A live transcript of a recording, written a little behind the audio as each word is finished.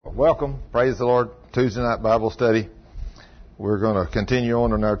Welcome. Praise the Lord. Tuesday night Bible study. We're going to continue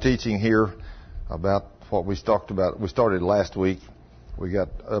on in our teaching here about what we talked about. We started last week. We got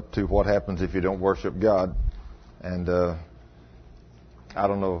up to what happens if you don't worship God. And I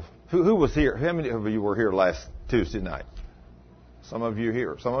don't know. Who was here? How many of you were here last Tuesday night? Some of you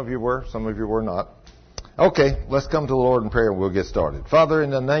here. Some of you were. Some of you were not. Okay, let's come to the Lord in prayer and we'll get started. Father, in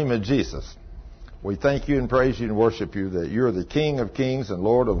the name of Jesus, we thank you and praise you and worship you that you're the King of kings and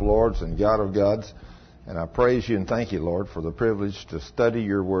Lord of lords and God of gods. And I praise you and thank you, Lord, for the privilege to study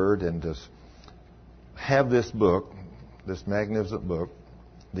your word and to have this book, this magnificent book,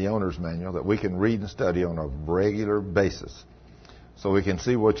 the owner's manual, that we can read and study on a regular basis so we can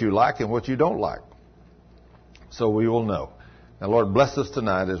see what you like and what you don't like, so we will know. Now, Lord, bless us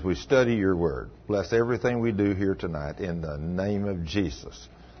tonight as we study your word. Bless everything we do here tonight in the name of Jesus,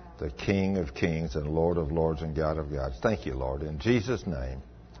 the King of kings and Lord of lords and God of gods. Thank you, Lord. In Jesus' name,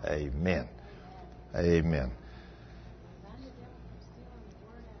 amen. Amen.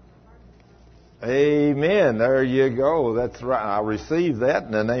 Amen. There you go. That's right. I receive that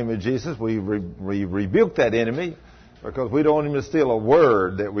in the name of Jesus. We rebuke that enemy because we don't want him to steal a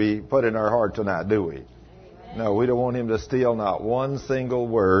word that we put in our heart tonight, do we? No, we don't want him to steal not one single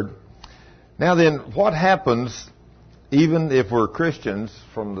word. Now then, what happens even if we're Christians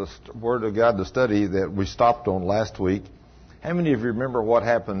from the Word of God, the study that we stopped on last week? How many of you remember what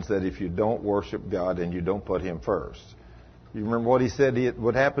happens that if you don't worship God and you don't put him first? You remember what he said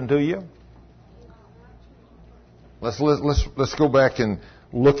would happen to you? Let's go back and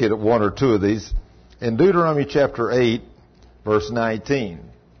look at one or two of these. In Deuteronomy chapter 8, verse 19.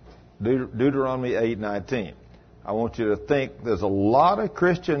 Deuteronomy 8:19. I want you to think there's a lot of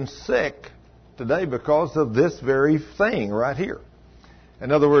Christians sick today because of this very thing right here.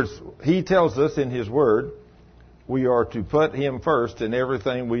 In other words, he tells us in his word we are to put him first in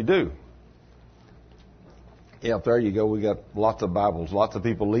everything we do. Yeah, there you go. We got lots of Bibles. Lots of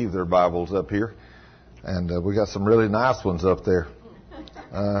people leave their Bibles up here. And we got some really nice ones up there.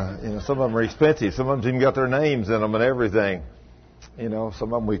 Some of them are expensive. Some of them even got their names in them and everything. Some of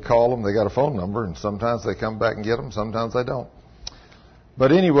them we call them. They got a phone number, and sometimes they come back and get them. Sometimes they don't.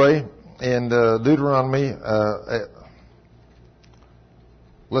 But anyway, in Deuteronomy,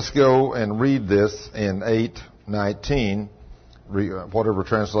 let's go and read this in 8:19, whatever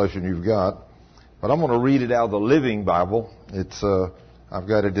translation you've got. But I'm going to read it out of the Living Bible. I've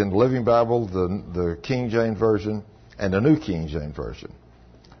got it in the Living Bible, the King James Version, and the New King James Version.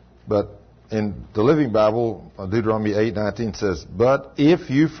 But in the Living Bible, Deuteronomy 8:19 says, "But if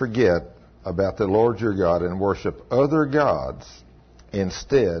you forget about the Lord your God and worship other gods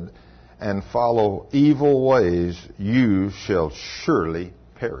instead and follow evil ways, you shall surely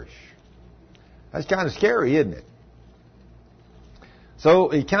perish." That's kind of scary, isn't it? So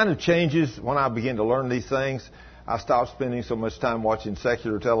it kind of changes when I begin to learn these things. I stopped spending so much time watching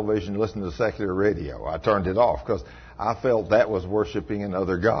secular television, listening to secular radio. I turned it off because I felt that was worshiping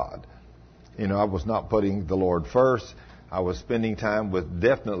another god. I was not putting the Lord first. I was spending time with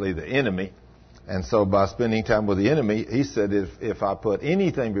definitely the enemy. And so by spending time with the enemy, he said, if I put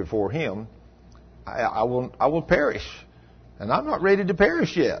anything before him, I will perish. And I'm not ready to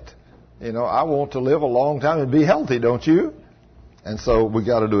perish yet. I want to live a long time and be healthy, don't you? And so we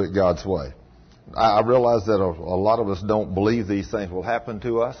got to do it God's way. I realize that a lot of us don't believe these things will happen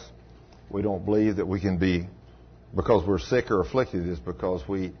to us. We don't believe that we can be, because we're sick or afflicted, is because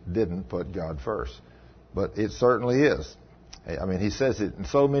we didn't put God first. But it certainly is. I mean, he says it in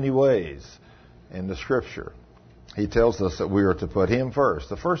so many ways in the Scripture. He tells us that we are to put him first.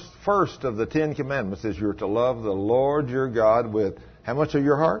 The first of the 10 Commandments is you're to love the Lord your God with how much of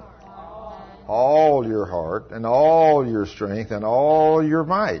your heart? All your heart and all your strength and all your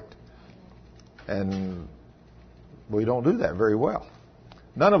might. And we don't do that very well.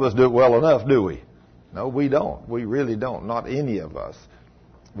 None of us do it well enough, do we? No, we don't. We really don't. Not any of us.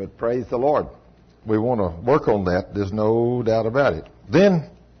 But praise the Lord. We want to work on that. There's no doubt about it. Then,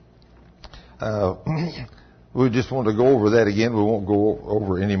 we just want to go over that again. We won't go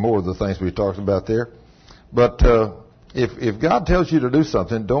over any more of the things we talked about there. But if God tells you to do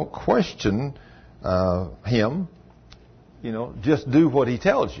something, don't question him. Just do what he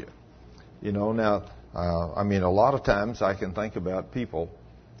tells you. Now, a lot of times I can think about people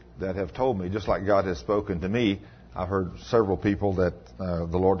that have told me, just like God has spoken to me. I've heard several people that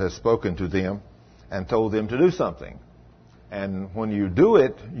the Lord has spoken to them and told them to do something. And when you do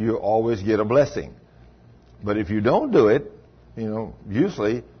it, you always get a blessing. But if you don't do it,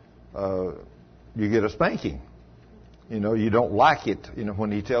 usually you get a spanking. You don't like it,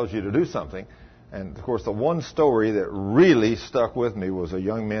 when he tells you to do something. And, of course, the one story that really stuck with me was a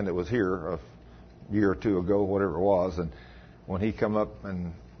young man that was here a year or two ago, whatever it was. And when he come up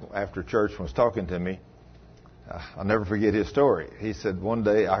and after church was talking to me, I'll never forget his story. He said, one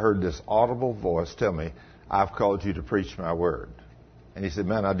day I heard this audible voice tell me, I've called you to preach my word. And he said,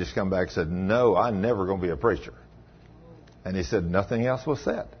 man, I just come back and said, no, I'm never going to be a preacher. And he said, nothing else was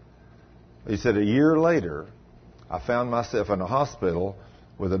said. He said, a year later, I found myself in a hospital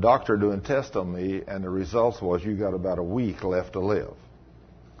with a doctor doing tests on me, and the results was you got about a week left to live.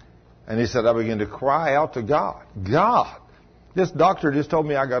 And he said, I began to cry out to God. God, this doctor just told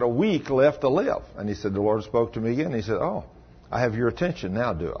me I got a week left to live. And he said, the Lord spoke to me again. He said, oh, I have your attention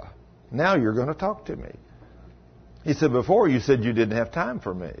now, do I? Now you're going to talk to me. He said, before you said you didn't have time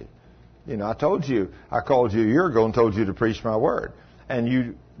for me. You know, I told you, I called you a year ago and told you to preach my word. And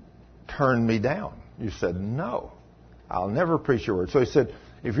you turned me down. You said, no, I'll never preach your word. So he said,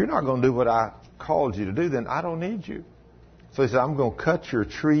 if you're not going to do what I called you to do, then I don't need you. So he said, I'm going to cut your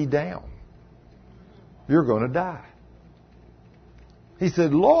tree down. You're going to die. He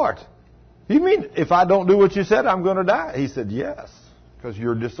said, Lord, you mean if I don't do what you said, I'm going to die? He said, yes, because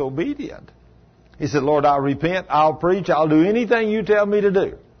you're disobedient. He said, Lord, I'll repent, I'll preach, I'll do anything you tell me to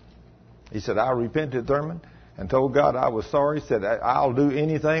do. He said, I repented, Thurman, and told God I was sorry. He said, I'll do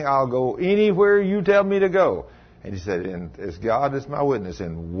anything, I'll go anywhere you tell me to go. And he said, and as God is my witness,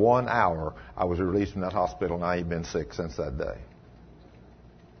 in 1 hour, I was released from that hospital, and I ain't been sick since that day.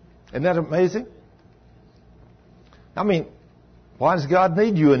 Isn't that amazing? I mean, why does God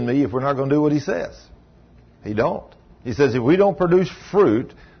need you and me if we're not going to do what He says? He don't. He says if we don't produce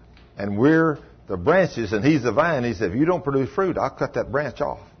fruit, and we're the branches, and He's the vine, He said, if you don't produce fruit, I'll cut that branch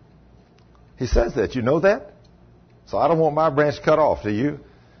off. He says that. You know that? So I don't want my branch cut off, do you?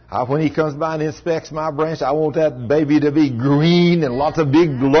 When He comes by and inspects my branch, I want that baby to be green and lots of big,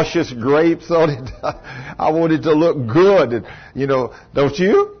 luscious grapes on it. I want it to look good. And, you know, don't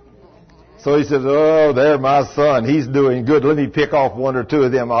you? So He says, oh, there, my son. He's doing good. Let me pick off one or two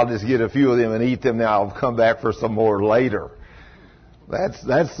of them. I'll just get a few of them and eat them now. I'll come back for some more later. That's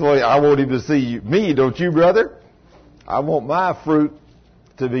the way I want Him to see me, don't you, brother? I want my fruit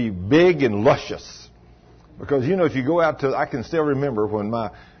to be big and luscious. Because, you know, if you go out to, I can still remember when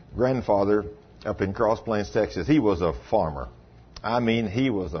my grandfather up in Cross Plains, Texas, he was a farmer. I mean, he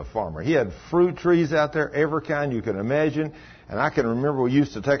was a farmer. He had fruit trees out there, every kind you can imagine. And I can remember we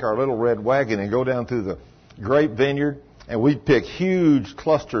used to take our little red wagon and go down through the grape vineyard, and we'd pick huge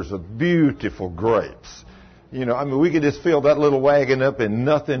clusters of beautiful grapes. You know, I mean, we could just fill that little wagon up in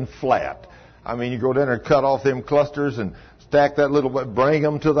nothing flat. I mean, you go down there and cut off them clusters and stack that little, bring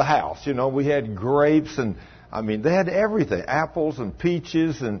them to the house. You know, we had grapes and, I mean, they had everything, apples and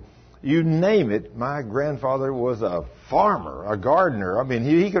peaches and you name it. My grandfather was a farmer, a gardener. I mean,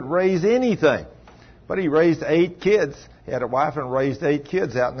 he could raise anything. But he raised 8 kids. He had a wife and raised 8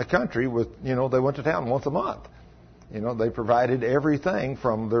 kids out in the country with, you know, they went to town once a month. You know, they provided everything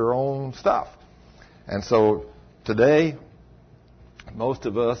from their own stuff. And so today, most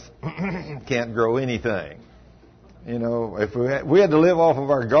of us can't grow anything. You know, if we had to live off of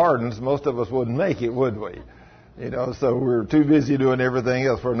our gardens, most of us wouldn't make it, would we? You know, so we're too busy doing everything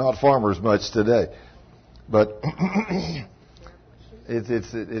else. We're not farmers much today. But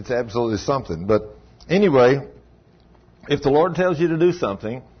it's absolutely something. But anyway, if the Lord tells you to do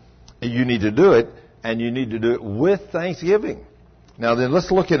something, you need to do it, and you need to do it with thanksgiving. Now then,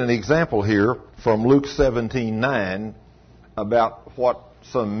 let's look at an example here from Luke 17:9 about what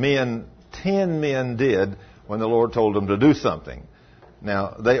some men, 10 men did when the Lord told them to do something.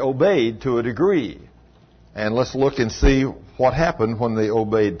 Now, they obeyed to a degree. And let's look and see what happened when they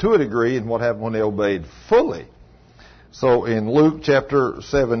obeyed to a degree and what happened when they obeyed fully. So in Luke chapter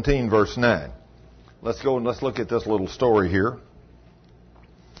 17, verse 9, let's go and let's look at this little story here.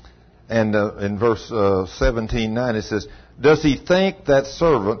 And in verse 17:9 it says, does he thank that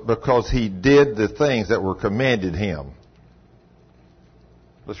servant because he did the things that were commanded him?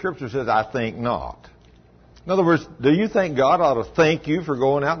 The scripture says, I think not. In other words, do you think God ought to thank you for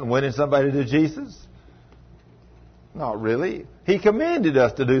going out and winning somebody to Jesus? Not really. He commanded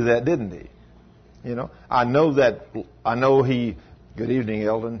us to do that, didn't He? You know, I know He, good evening,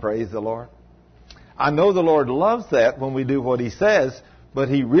 Eldon, praise the Lord. I know the Lord loves that when we do what He says, but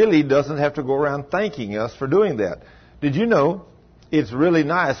He really doesn't have to go around thanking us for doing that. Did you know it's really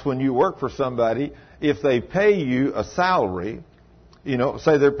nice when you work for somebody, if they pay you a salary, you know,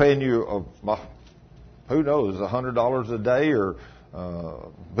 say they're paying you, who knows, $100 a day or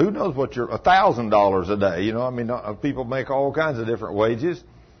who knows what $1,000 a day. You know, I mean, people make all kinds of different wages.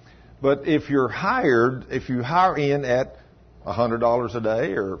 But if you're hired, if you hire in at $100 a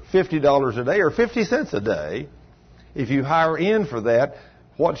day or $50 a day or 50 cents a day, if you hire in for that,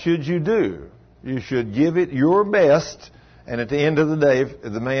 what should you do? You should give it your best, and at the end of the day, if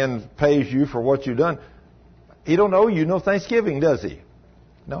the man pays you for what you've done, he don't owe you no Thanksgiving, does he?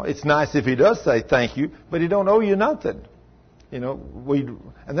 No, it's nice if he does say thank you, but he don't owe you nothing. And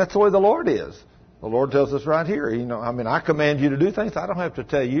that's the way the Lord is. The Lord tells us right here, I command you to do things. I don't have to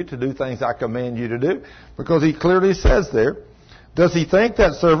tell you to do things I command you to do, because he clearly says there, does he thank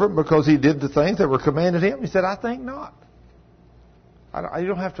that servant because he did the things that were commanded him? He said, I think not. You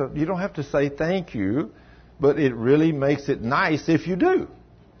don't have to say thank you, but it really makes it nice if you do.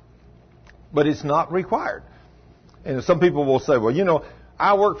 But it's not required. And some people will say, well,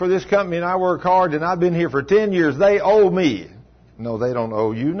 I work for this company and I work hard and I've been here for 10 years. They owe me. No, they don't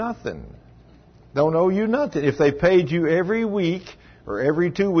owe you nothing. Don't owe you nothing. If they paid you every week or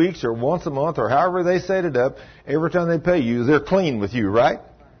every 2 weeks or once a month or however they set it up, every time they pay you, they're clean with you, right?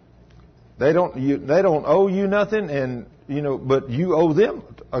 They don't owe you nothing, and but you owe them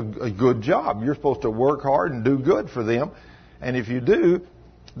a good job. You're supposed to work hard and do good for them, and if you do,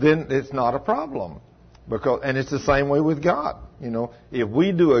 then it's not a problem. And it's the same way with God. If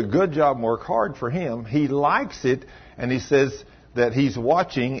we do a good job and work hard for Him, He likes it, and He says that He's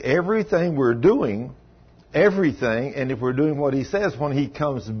watching everything we're doing, everything, and if we're doing what He says, when He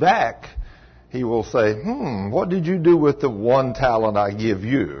comes back, He will say, what did you do with the 1 talent I give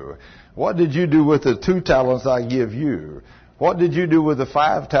you? What did you do with the 2 talents I give you? What did you do with the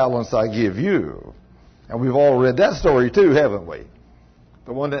 5 talents I give you? And we've all read that story too, haven't we?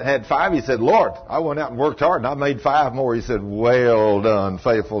 The one that had 5, he said, Lord, I went out and worked hard and I made 5 more. He said, well done,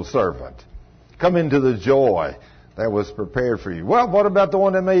 faithful servant. Come into the joy that was prepared for you. Well, what about the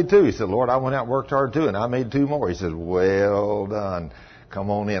one that made 2? He said, Lord, I went out and worked hard too and I made 2 more. He said, well done. Come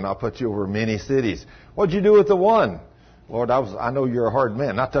on in. I'll put you over many cities. What'd you do with the 1? Lord, I know you're a hard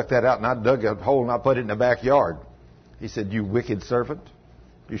man. I took that out and I dug a hole and I put it in the backyard. He said, you wicked servant.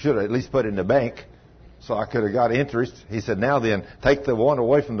 You should have at least put it in the bank so I could have got interest. He said, now then, take the 1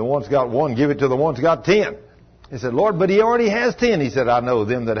 away from the one's got 1, give it to the one's got 10. He said, Lord, but he already has 10. He said, I know,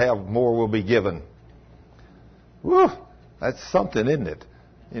 them that have more will be given. Whew, that's something, isn't it?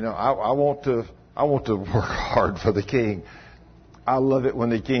 I want to work hard for the King. I love it when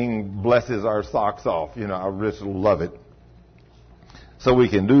the King blesses our socks off. I just love it. So we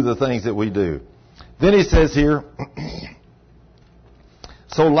can do the things that we do. Then he says here,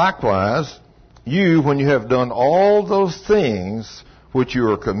 so likewise, you, when you have done all those things which you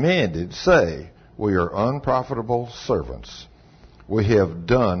are commanded, say, we are unprofitable servants. We have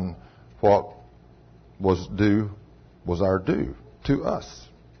done what was our due to us.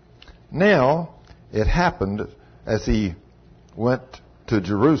 Now, it happened as he went to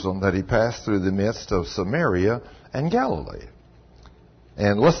Jerusalem that he passed through the midst of Samaria and Galilee.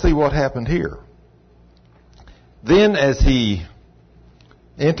 And let's see what happened here. Then as he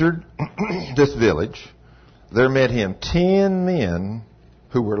entered this village, there met him 10 men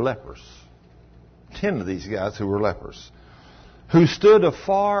who were lepers. 10 of these guys who were lepers, who stood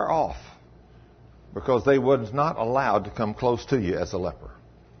afar off because they was not allowed to come close to you as a leper.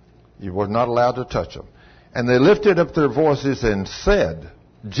 You were not allowed to touch them. And they lifted up their voices and said,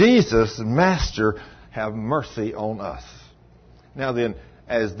 Jesus, Master, have mercy on us. Now then,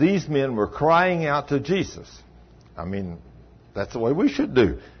 as these men were crying out to Jesus, that's the way we should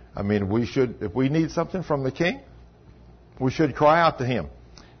do. We should, if we need something from the King, we should cry out to Him.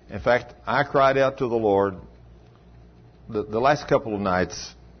 In fact, I cried out to the Lord the last couple of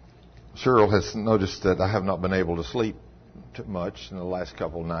nights. Cheryl has noticed that I have not been able to sleep too much in the last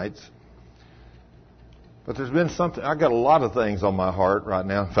couple of nights. But there's been something, I got a lot of things on my heart right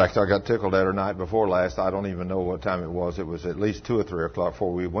now. In fact, I got tickled at her night before last. I don't even know what time it was. It was at least 2 or 3 o'clock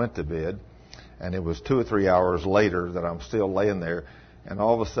before we went to bed. And it was 2 or 3 hours later that I'm still laying there. And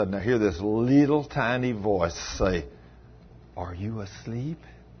all of a sudden I hear this little tiny voice say, are you asleep?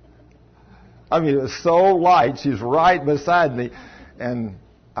 It was so light. She's right beside me. And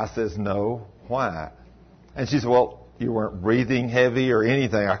I says, no. Why? And she said, well, you weren't breathing heavy or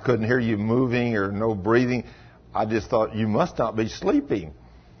anything. I couldn't hear you moving or no breathing. I just thought, you must not be sleeping.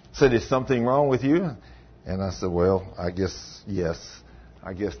 Said, is something wrong with you? And I said, well, I guess, yes.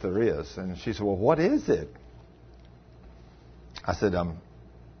 I guess there is. And she said, well, what is it? I said, I'm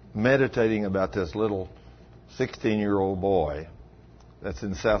meditating about this little 16-year-old boy that's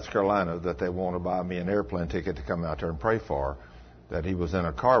in South Carolina that they want to buy me an airplane ticket to come out there and pray for. That he was in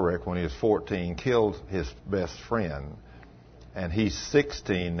a car wreck when he was 14, killed his best friend. And he's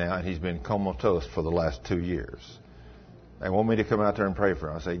 16 now, and he's been comatose for the last 2 years. They want me to come out there and pray for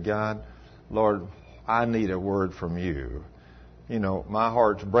him. I say, God, Lord, I need a word from you. my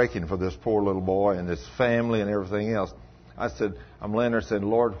heart's breaking for this poor little boy and this family and everything else. I said, I'm laying there saying,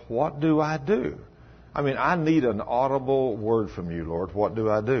 Lord, what do I do? I need an audible word from you, Lord. What do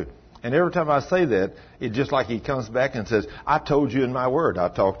I do? And every time I say that, it's just like he comes back and says, I told you in my word. I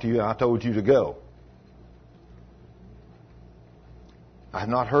talked to you and I told you to go. I have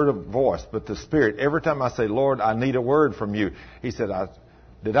not heard a voice, but the Spirit. Every time I say, Lord, I need a word from you. He said,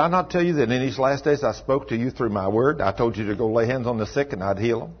 did I not tell you that in these last days I spoke to you through my word? I told you to go lay hands on the sick and I'd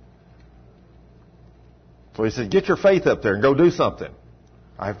heal them. So he said, get your faith up there and go do something.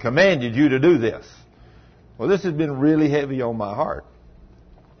 I have commanded you to do this. Well, this has been really heavy on my heart.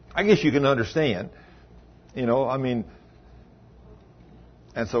 I guess you can understand, And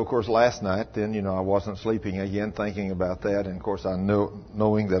so, of course, last night, then, I wasn't sleeping again thinking about that. And, of course,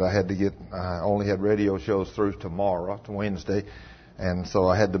 knowing that I only had radio shows through tomorrow, to Wednesday. And so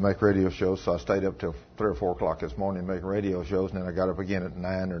I had to make radio shows, so I stayed up till 3 or 4 o'clock this morning making radio shows, and then I got up again at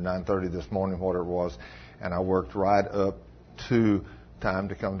 9 or 9:30 this morning, whatever it was, and I worked right up to time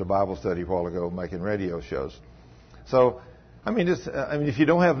to come to Bible study a while ago making radio shows. So, if you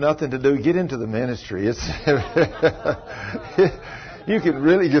don't have nothing to do, get into the ministry. It's you can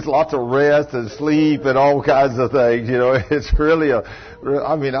really get lots of rest and sleep and all kinds of things. It's really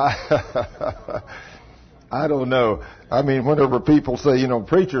I don't know. Whenever people say,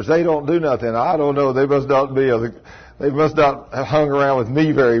 preachers, they don't do nothing. I don't know. They must not have hung around with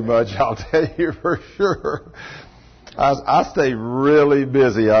me very much. I'll tell you for sure. I stay really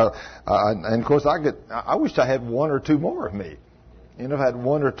busy. And of course, I wish I had one or two more of me. If I had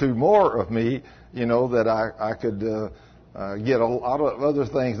one or two more of me, that I could get a lot of other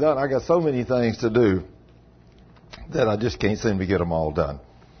things done. I got so many things to do that I just can't seem to get them all done.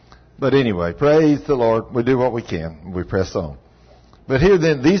 But anyway, praise the Lord. We do what we can. We press on. But here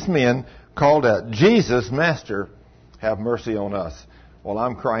then, these men called out, Jesus, Master, have mercy on us. Well,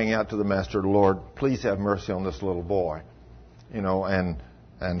 I'm crying out to the Master, Lord, please have mercy on this little boy.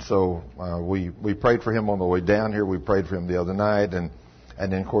 And so we prayed for him on the way down here. We prayed for him the other night. And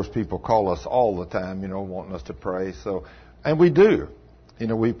then, of course, people call us all the time, wanting us to pray. And we do.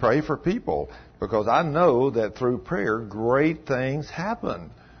 We pray for people because I know that through prayer, great things happen.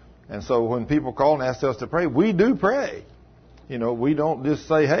 And so when people call and ask us to pray, we do pray. We don't just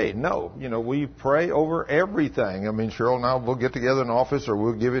say, hey, no. We pray over everything. Cheryl and I will get together in the office or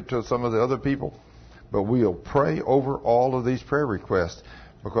we'll give it to some of the other people. But we'll pray over all of these prayer requests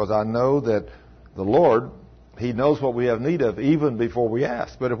because I know that the Lord, He knows what we have need of even before we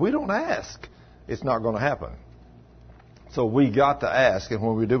ask. But if we don't ask, it's not going to happen. So we got to ask. And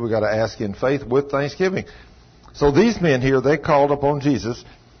when we do, we got to ask in faith with thanksgiving. So these men here, they called upon Jesus.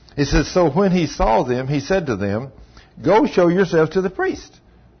 He says, so when he saw them, he said to them, go show yourselves to the priest.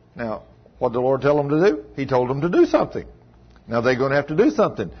 Now, what did the Lord tell them to do? He told them to do something. Now, they're going to have to do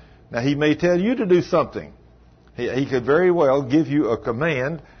something. Now, He may tell you to do something. He could very well give you a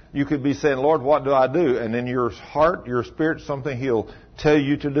command. You could be saying, Lord, what do I do? And in your heart, your spirit, something He'll tell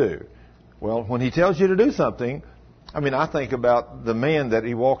you to do. Well, when He tells you to do something, I think about the man that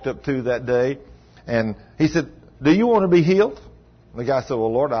He walked up to that day, and he said, do you want to be healed? The guy said,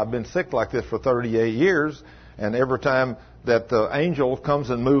 well, Lord, I've been sick like this for 38 years, and every time that the angel comes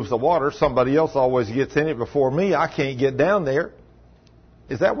and moves the water, somebody else always gets in it before me. I can't get down there.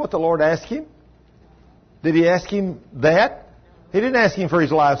 Is that what the Lord asked him? Did He ask him that? He didn't ask him for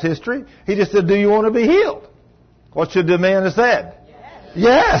his life's history. He just said, do you want to be healed? What should the man have said?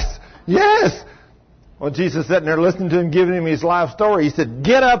 Yes. Yes. Well, Jesus sitting there listening to him, giving him his life story. He said,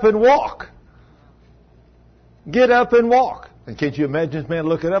 get up and walk. Get up and walk. And can't you imagine this man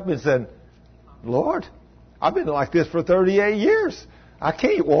looking up and saying, Lord, I've been like this for 38 years. I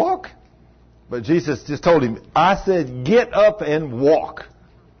can't walk. But Jesus just told him, I said, get up and walk.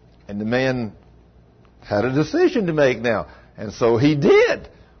 And the man had a decision to make now. And so he did.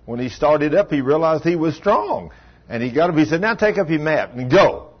 When he started up, he realized he was strong. And he got up, he said, now take up your mat and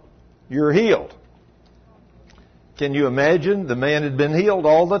go. You're healed. Can you imagine? The man had been healed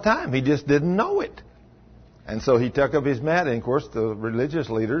all the time. He just didn't know it. And so he took up his mat, and of course the religious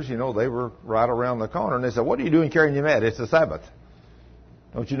leaders, they were right around the corner, and they said, what are you doing carrying your mat? It's the Sabbath.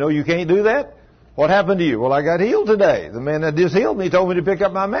 Don't you know you can't do that? What happened to you? Well, I got healed today. The man that just healed me told me to pick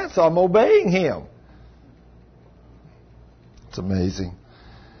up my mat, so I'm obeying him. It's amazing.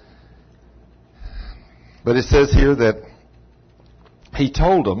 But it says here that he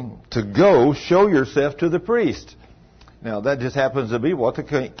told them to go show yourself to the priest. Now, that just happens to be what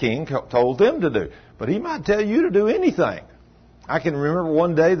the king told them to do. But he might tell you to do anything. I can remember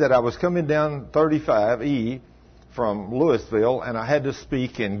one day that I was coming down 35E from Louisville, and I had to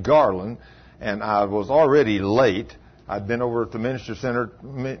speak in Garland, and I was already late. I'd been over at the minister center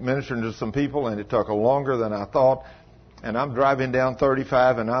ministering to some people, and it took longer than I thought. And I'm driving down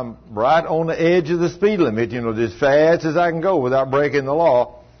 35, and I'm right on the edge of the speed limit, as fast as I can go without breaking the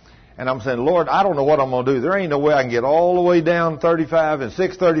law. And I'm saying, Lord, I don't know what I'm going to do. There ain't no way I can get all the way down 35 and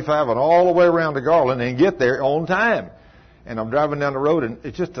 635 and all the way around to Garland and get there on time. And I'm driving down the road, and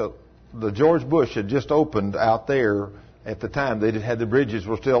it's just the George Bush had just opened out there at the time. They had the bridges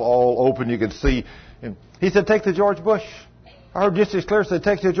were still all open. You could see. And he said, take the George Bush. I heard just as clear say,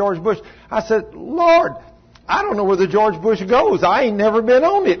 take the George Bush. I said, Lord, I don't know where the George Bush goes. I ain't never been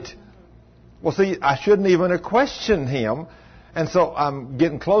on it. Well, see, I shouldn't even have questioned him. And so I'm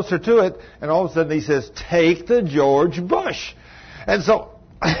getting closer to it, and all of a sudden he says, take the George Bush. And so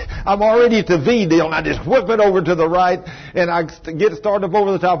I'm already at the V deal, and I just whip it over to the right, and I get started up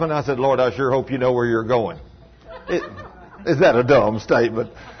over the top, and I said, Lord, I sure hope you know where you're going. Is that a dumb statement?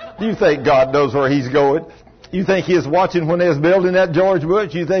 Do you think God knows where He's going? You think He was watching when they was building that George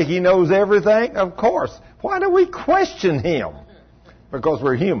Bush? You think He knows everything? Of course. Why do we question Him? Because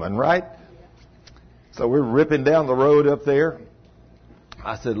we're human, right? So we're ripping down the road up there.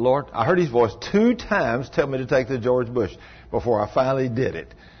 I said, Lord, I heard His voice 2 times tell me to take the George Bush before I finally did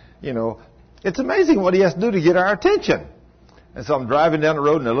it. It's amazing what He has to do to get our attention. And so I'm driving down the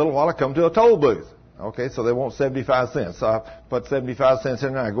road, and in a little while I come to a toll booth. Okay, so they want 75 cents. So I put 75 cents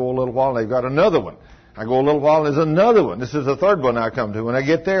in there. I go a little while, and they've got another one. I go a little while, and there's another one. This is the third one I come to. When I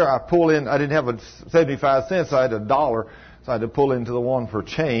get there, I pull in. I didn't have a 75 cents. I had $1, so I had to pull into the one for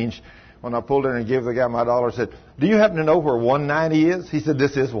change. When I pulled in and gave the guy my dollar, I said, do you happen to know where 190 is? He said,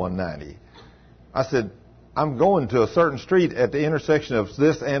 this is 190. I said, I'm going to a certain street at the intersection of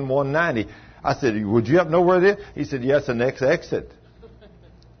this and 190. I said, would you happen to know where it is? He said, yes, the next exit.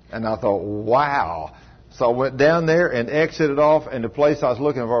 And I thought, wow. So I went down there and exited off, and the place I was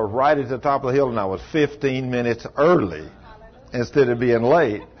looking for was right at the top of the hill, and I was 15 minutes early instead of being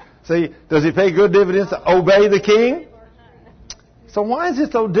late. See, does He pay good dividends to obey the King? So why is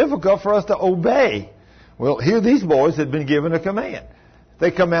it so difficult for us to obey? Well, here these boys had been given a command.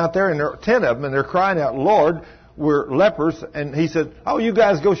 They come out there, and there are 10 of them, and they're crying out, Lord, we're lepers. And He said, oh, you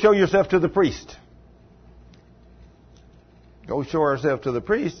guys go show yourself to the priest. Go show ourselves to the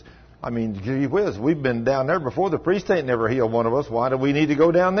priest. I mean, gee whiz, we've been down there before. The priest ain't never healed one of us. Why do we need to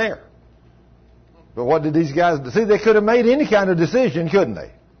go down there? But what did these guys do? See, they could have made any kind of decision, couldn't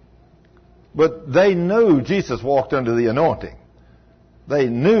they? But they knew Jesus walked under the anointing. They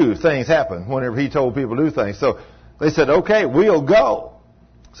knew things happened whenever He told people to do things. So they said, okay, we'll go.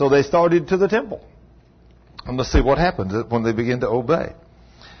 So they started to the temple. And let's see what happens when they begin to obey.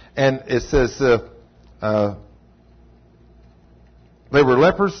 And it says, they were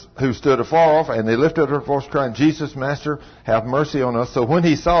lepers who stood afar off, and they lifted their voice, crying, Jesus, Master, have mercy on us. So when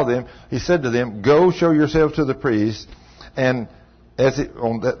He saw them, He said to them, go show yourselves to the priest. And as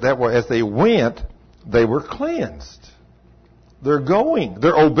they went, they were cleansed. They're going.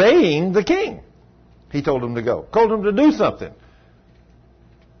 They're obeying the King. He told them to go. Told them to do something.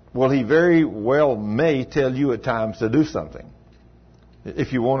 Well, He very well may tell you at times to do something.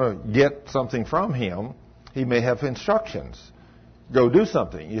 If you want to get something from Him, He may have instructions. Go do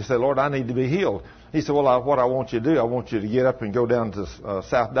something. You say, Lord, I need to be healed. He said, well, what I want you to do, I want you to get up and go down to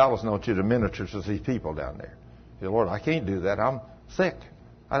South Dallas, and I want you to minister to these people down there. You say, Lord, I can't do that. I'm sick.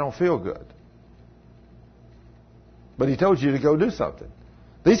 I don't feel good. But He told you to go do something.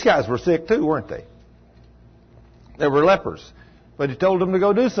 These guys were sick too, weren't they? They were lepers. But He told them to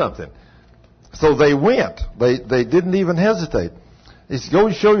go do something. So they went. They didn't even hesitate. He said, go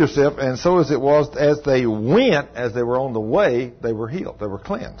and show yourself. And so as it was, as they went, as they were on the way, they were healed. They were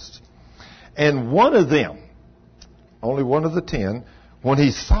cleansed. And one of them, only one of the 10, when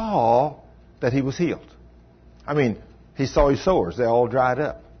he saw that he was healed. I mean, he saw his sores. They all dried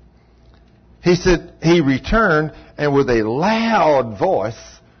up. He said he returned and with a loud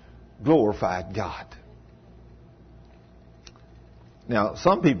voice glorified God. Now,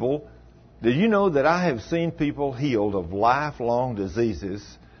 some people, did you know that I have seen people healed of lifelong diseases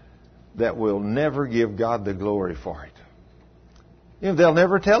that will never give God the glory for it? They'll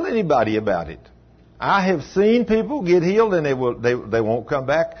never tell anybody about it. I have seen people get healed and they won't come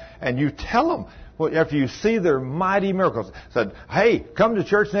back. And you tell them, well, after you see their mighty miracles, said, hey, come to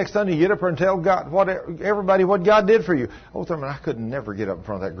church next Sunday, get up here and tell God everybody what God did for you. Oh, Thurman, I could never get up in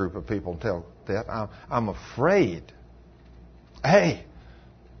front of that group of people and tell that. I'm afraid. Hey,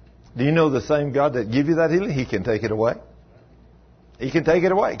 do you know the same God that give you that healing? He can take it away. He can take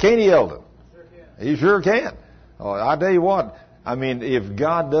it away. Can't He, Eldon? Sure can. He sure can. Oh, I tell you what, I mean, if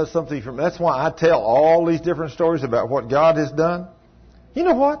God does something for me, that's why I tell all these different stories about what God has done. You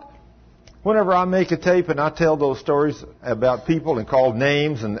know what? Whenever I make a tape and I tell those stories about people and call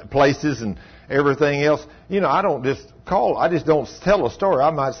names and places and everything else, I don't just I just don't tell a story. I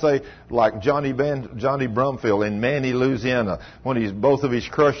might say, like Johnny Brumfield in Manny, Louisiana, when both of his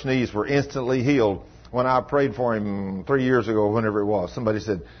crushed knees were instantly healed. When I prayed for him 3 years ago, whenever it was, somebody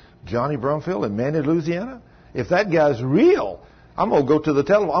said, Johnny Brumfield in Manny, Louisiana? If that guy's real, I'm going to go to the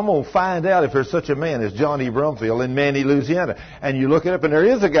telephone. I'm going to find out if there's such a man as Johnny Brumfield in Manny, Louisiana. And you look it up, and there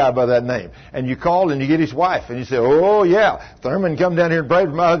is a guy by that name. And you call, and you get his wife, and you say, oh, yeah, Thurman come down here and prayed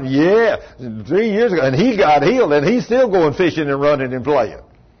for my husband. Yeah, 3 years ago. And he got healed, and he's still going fishing and running and playing.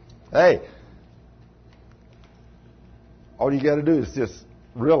 Hey, all you got to do is just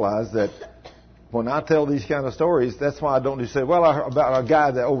realize that when I tell these kind of stories, that's why I don't just say, well, about a guy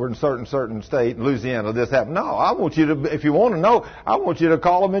that over in certain state, in Louisiana, this happened. No, I want you to, if you want to know, I want you to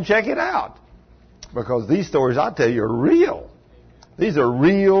call them and check it out. Because these stories I tell you are real. These are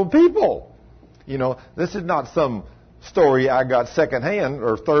real people. This is not some story I got second hand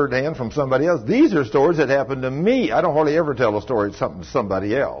or third hand from somebody else. These are stories that happened to me. I don't hardly ever tell a story to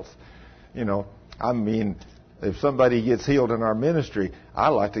somebody else. If somebody gets healed in our ministry, I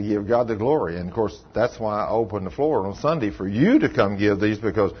like to give God the glory. And, of course, that's why I open the floor on Sunday for you to come give these,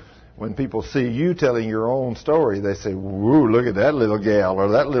 because when people see you telling your own story, they say, woo, look at that little gal or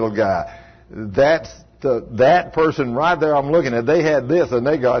that little guy. That person right there I'm looking at, they had this and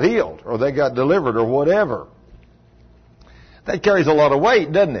they got healed or they got delivered or whatever. That carries a lot of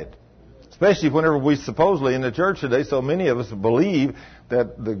weight, doesn't it? Especially whenever we supposedly in the church today, so many of us believe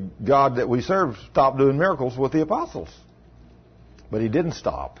that the God that we serve stopped doing miracles with the apostles. But he didn't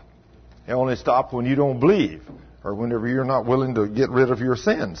stop. He only stopped when you don't believe or whenever you're not willing to get rid of your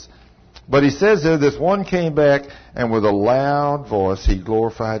sins. But he says there, this one came back and with a loud voice he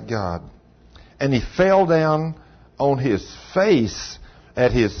glorified God. And he fell down on his face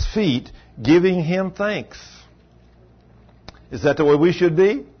at his feet, giving him thanks. Is that the way we should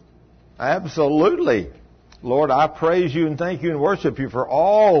be? Absolutely. Lord, I praise you and thank you and worship you for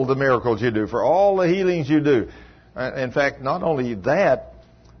all the miracles you do, for all the healings you do. In fact, not only that,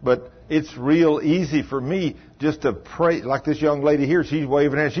 but it's real easy for me just to pray. Like this young lady here, she's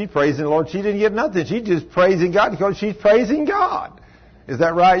waving her hand. She's praising the Lord. She didn't get nothing. She's just praising God because she's praising God. Is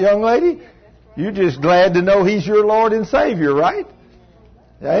that right, young lady? You're just glad to know He's your Lord and Savior, right?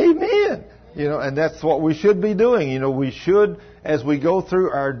 Amen. And that's what we should be doing. We should, as we go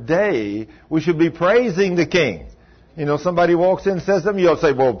through our day, we should be praising the King. Somebody walks in and says something, you'll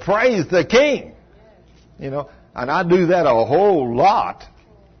say, well, praise the King. And I do that a whole lot.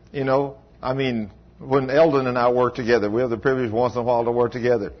 When Eldon and I work together, we have the privilege once in a while to work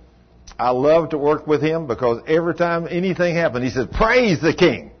together. I love to work with him because every time anything happens, he says, praise the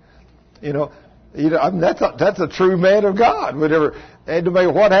King. That's a true man of God. Whatever, no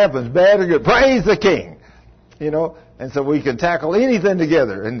matter what happens, bad or good, praise the King. And so we can tackle anything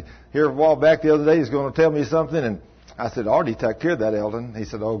together. And here a while back the other day, he's going to tell me something, and I said, already take care of that, Eldon. He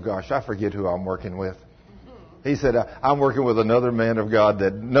said, oh gosh, I forget who I'm working with. He said, I'm working with another man of God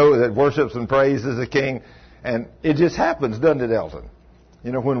that worships and praises the King. And it just happens, doesn't it, Eldon?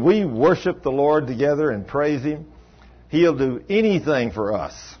 When we worship the Lord together and praise Him, He'll do anything for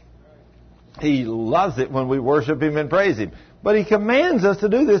us. He loves it when we worship Him and praise Him. But He commands us to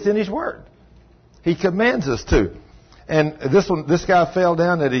do this in His Word. He commands us to. And this guy fell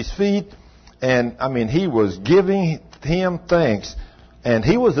down at His feet, and he was giving Him thanks. And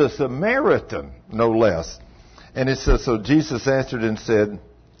he was a Samaritan, no less. And it says, so Jesus answered and said,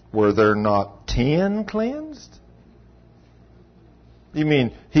 were there not 10 cleansed? You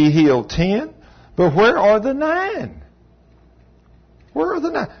mean He healed 10? But where are the 9? Where are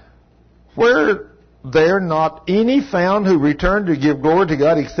the 9? Were there not any found who returned to give glory to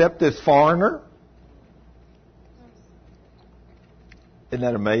God except this foreigner? Isn't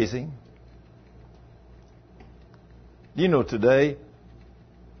that amazing? Today,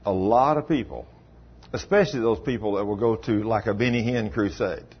 a lot of people, especially those people that will go to like a Benny Hinn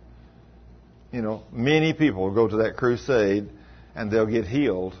crusade. Many people will go to that crusade and they'll get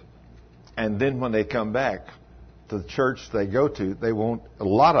healed. And then when they come back to the church they go to, a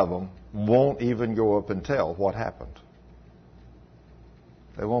lot of them won't even go up and tell what happened.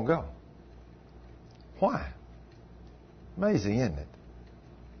 They won't go. Why? Amazing, isn't it?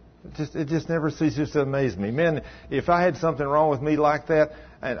 It just never ceases to amaze me. Man, if I had something wrong with me like that,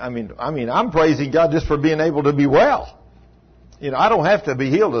 and I'm praising God just for being able to be well. I don't have to be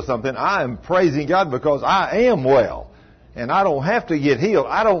healed of something. I am praising God because I am well. And I don't have to get healed.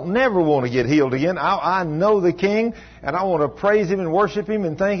 I don't never want to get healed again. I know the King, and I want to praise Him and worship Him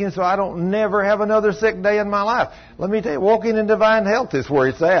and thank Him so I don't never have another sick day in my life. Let me tell you, walking in divine health is where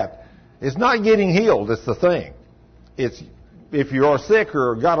it's at. It's not getting healed that's the thing. It's if you are sick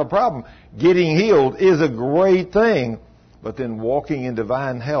or got a problem, getting healed is a great thing. But then walking in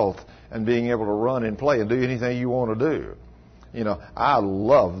divine health and being able to run and play and do anything you want to do. You know, I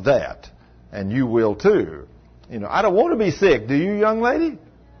love that. And you will too. You know, I don't want to be sick. Do you, young lady?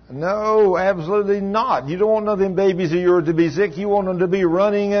 No, absolutely not. You don't want none of them babies of yours to be sick. You want them to be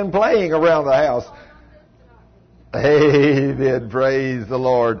running and playing around the house. Amen. Praise the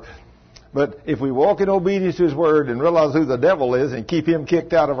Lord. But if we walk in obedience to His Word and realize who the devil is and keep him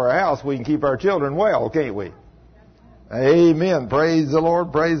kicked out of our house, we can keep our children well, can't we? Amen. Praise the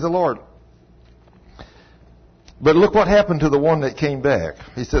Lord. Praise the Lord. But look what happened to the one that came back.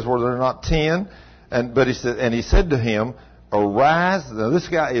 He says, were there not 10? And he said to him, arise. Now this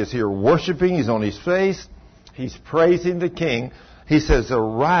guy is here worshiping. He's on his face. He's praising the king. He says,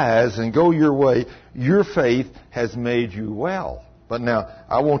 arise and go your way. Your faith has made you well. But now,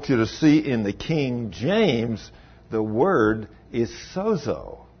 I want you to see in the King James, the word is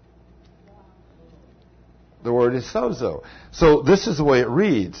sozo. The word is sozo. So this is the way it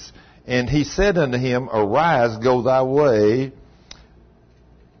reads. And he said unto him, arise, go thy way.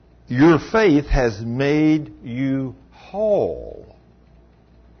 Your faith has made you whole.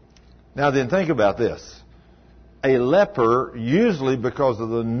 Now then, think about this. A leper, usually because of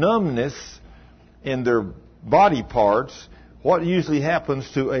the numbness in their body parts, what usually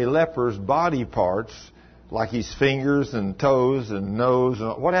happens to a leper's body parts, like his fingers and toes and nose,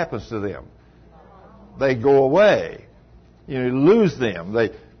 what happens to them? They go away. You know, you lose them.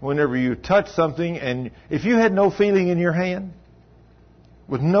 Whenever you touch something, and if you had no feeling in your hand,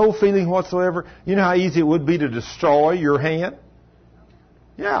 with no feeling whatsoever, you know how easy it would be to destroy your hand?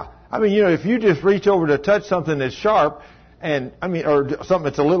 Yeah. I mean, you know, if you just reach over to touch something that's sharp, or something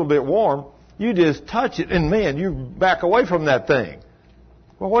that's a little bit warm, you just touch it, and man, you back away from that thing.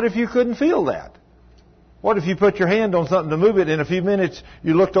 Well, what if you couldn't feel that? What if you put your hand on something to move it, in a few minutes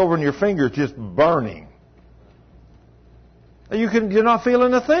you looked over and your finger's just burning? You're not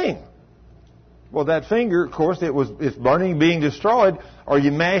feeling a thing. Well, that finger, of course, it's burning, being destroyed, or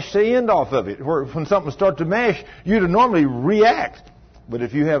you mash the end off of it. When something starts to mash, you'd normally react. But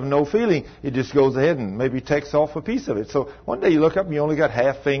if you have no feeling, it just goes ahead and maybe takes off a piece of it. So one day you look up and you only got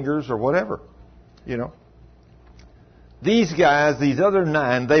half fingers or whatever, you know. These guys, these other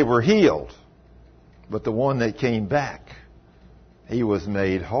 9, they were healed. But the one that came back, he was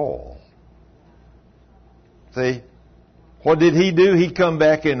made whole. See? What did he do? He come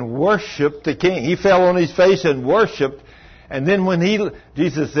back and worshiped the king. He fell on his face and worshiped. And then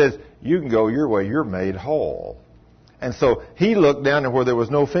Jesus says, you can go your way, you're made whole. And so he looked down at where there was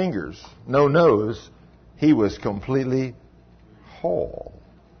no fingers, no nose. He was completely whole.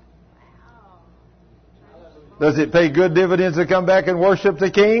 Does it pay good dividends to come back and worship the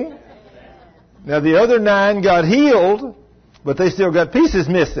king? Now the other 9 got healed, but they still got pieces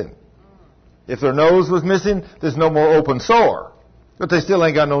missing. If their nose was missing, there's no more open sore. But they still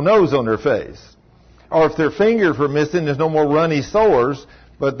ain't got no nose on their face. Or if their fingers were missing, there's no more runny sores,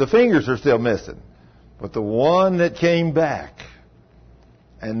 but the fingers are still missing. But the one that came back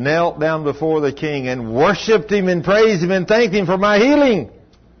and knelt down before the king and worshiped him and praised him and thanked him for my healing,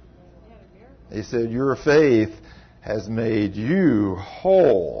 he said, your faith has made you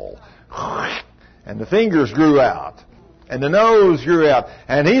whole. And the fingers grew out. And the nose grew out.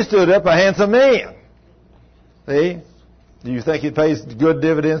 And he stood up a handsome man. See? Do you think it pays good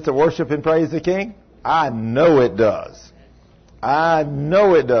dividends to worship and praise the king? I know it does. I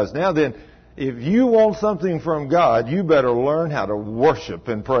know it does. Now then, if you want something from God, you better learn how to worship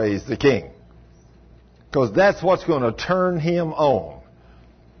and praise the king. Because that's what's going to turn him on.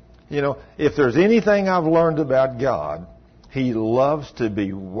 You know, if there's anything I've learned about God, he loves to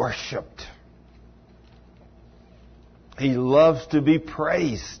be worshiped. He loves to be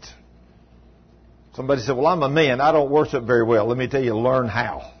praised. Somebody said, well, I'm a man. I don't worship very well. Let me tell you, learn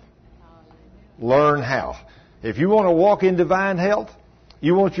how. Learn how. If you want to walk in divine health,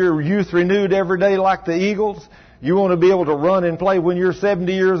 you want your youth renewed every day like the eagles, you want to be able to run and play when you're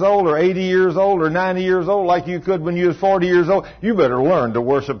 70 years old or 80 years old or 90 years old like you could when you was 40 years old, you better learn to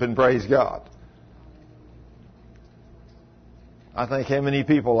worship and praise God. I think how many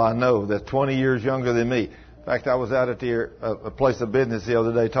people I know that's 20 years younger than me. In fact, I was out at a place of business the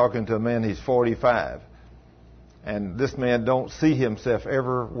other day talking to a man, he's 45. And this man don't see himself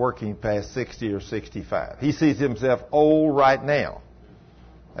ever working past 60 or 65. He sees himself old right now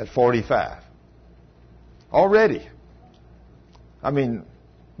at 45. Already. I mean,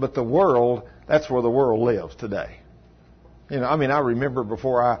 but the world, that's where the world lives today. You know, I mean, I remember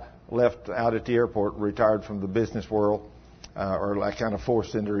before I left out at the airport, retired from the business world, or like kind of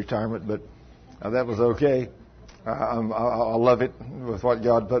forced into retirement, but that was okay. I love it with what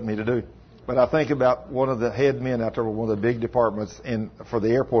God put me to do. But I think about one of the head men out there with one of the big departments for the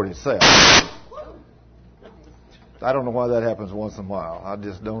airport itself. I don't know why that happens once in a while. I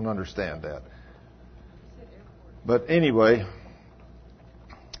just don't understand that. But anyway,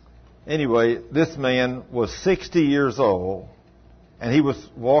 this man was 60 years old, and he was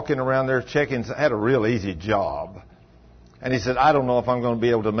walking around there checking, had a real easy job. And he said, I don't know if I'm going to be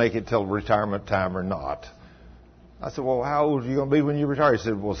able to make it till retirement time or not. I said, well, how old are you going to be when you retire? He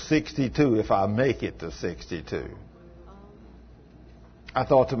said, well, 62 if I make it to 62. I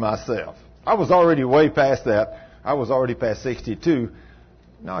thought to myself, I was already way past that. I was already past 62.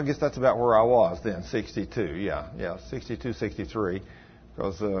 No, I guess that's about where I was then, 62. Yeah, 62, 63.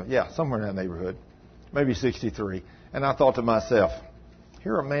 Because, somewhere in that neighborhood. Maybe 63. And I thought to myself,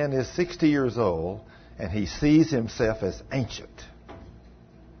 here a man is 60 years old, and he sees himself as ancient.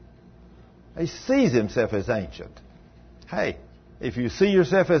 He sees himself as ancient. Hey, if you see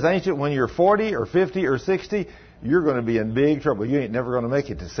yourself as ancient when you're 40 or 50 or 60, you're going to be in big trouble. You ain't never going to make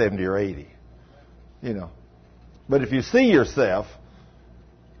it to 70 or 80. You know. But if you see yourself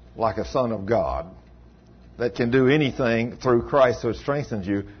like a son of God that can do anything through Christ who strengthens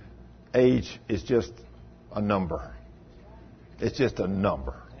you, age is just a number. It's just a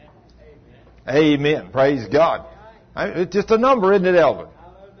number. Amen. Praise God. It's just a number, isn't it, Elvin?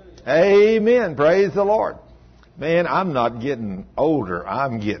 Amen. Praise the Lord. Man, I'm not getting older.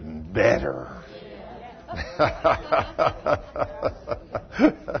 I'm getting better.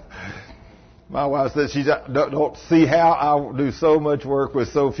 My wife says she don't see how I do so much work with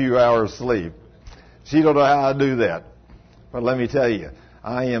so few hours sleep. She don't know how I do that. But let me tell you,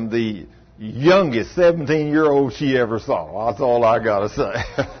 I am the youngest 17-year-old she ever saw. That's all I got to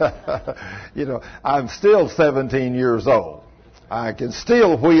say. I'm still 17 years old. I can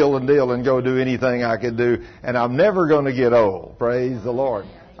still wheel and deal and go do anything I can do, and I'm never going to get old. Praise the Lord.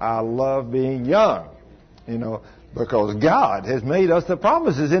 I love being young, because God has made us the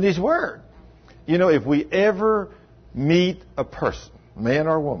promises in His Word. If we ever meet a person, man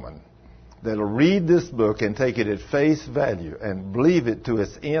or woman, that'll read this book and take it at face value and believe it to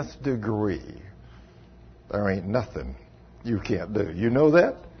its nth degree, there ain't nothing you can't do. You know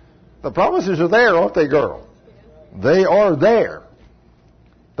that? The promises are there, aren't they, girl? They are there.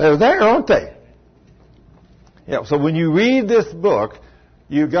 They're there, aren't they? Yeah, so when you read this book,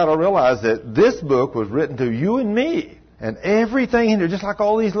 you've got to realize that this book was written to you and me. And everything in there, just like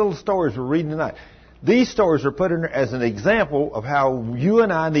all these little stories we're reading tonight. These stories are put in there as an example of how you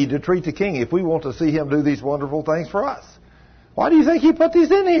and I need to treat the King if we want to see Him do these wonderful things for us. Why do you think He put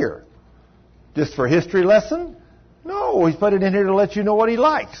these in here? Just for history lesson? No, He's put it in here to let you know what He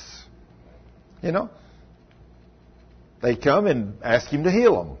likes. They come and ask Him to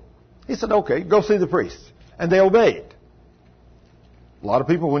heal them. He said, okay, go see the priest. And they obeyed. A lot of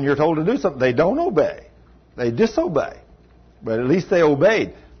people, when you're told to do something, they don't obey. They disobey. But at least they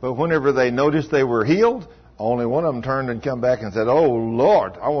obeyed. But whenever they noticed they were healed, only one of them turned and come back and said, oh,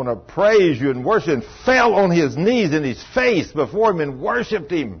 Lord, I want to praise you and worship, and fell on his knees in his face before Him and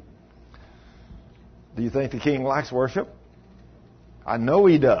worshiped Him. Do you think the King likes worship? I know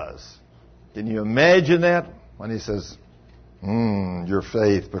He does. Can you imagine that? When He says, your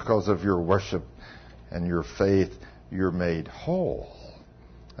faith, because of your worship and your faith, you're made whole.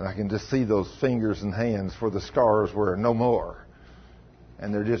 And I can just see those fingers and hands where the scars were no more.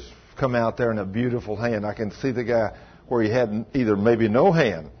 And they're just come out there in a beautiful hand. I can see the guy where he had either maybe no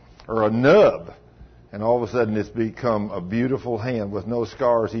hand or a nub. And all of a sudden it's become a beautiful hand with no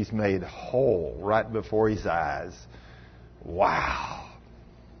scars. He's made whole right before his eyes. Wow.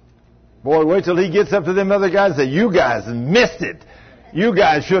 Boy, wait till he gets up to them other guys and say, you guys missed it. You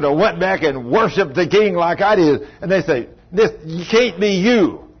guys should have went back and worshiped the King like I did. And they say, this can't be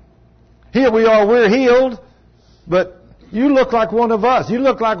you. Here we are, we're healed, but you look like one of us. You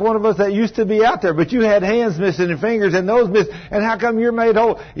look like one of us that used to be out there, but you had hands missing and fingers and nose missing. And how come you're made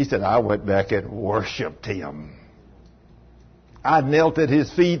whole? He said, I went back and worshiped Him. I knelt at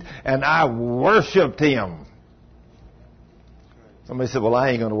His feet and I worshiped Him. Somebody said, well,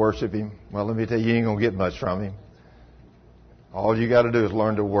 I ain't going to worship Him. Well, let me tell you, you ain't going to get much from Him. All you got to do is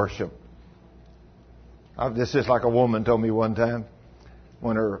learn to worship. This is like a woman told me one time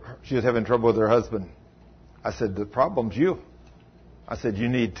when she was having trouble with her husband. I said, the problem's you. I said, you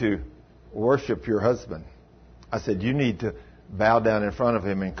need to worship your husband. I said, you need to bow down in front of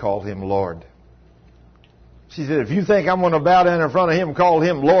him and call him Lord. She said, if you think I'm going to bow down in front of him and call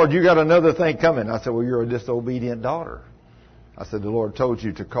him Lord, you got another thing coming. I said, well, you're a disobedient daughter. I said, the Lord told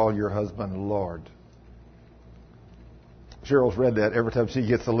you to call your husband Lord. Cheryl's read that every time she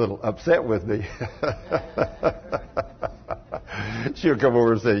gets a little upset with me. She'll come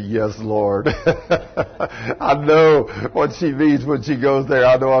over and say, yes, Lord. I know what she means when she goes there.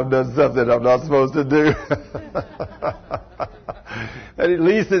 I know I've done something I'm not supposed to do. And at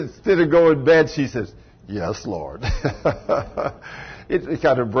least instead of going bad, she says, yes, Lord. It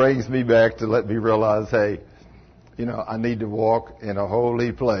kind of brings me back to let me realize, hey, I need to walk in a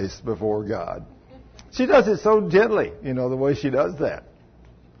holy place before God. She does it so gently, the way she does that.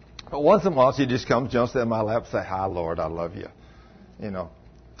 But once in a while, she just comes, jumps in my lap, say, hi, Lord, I love you.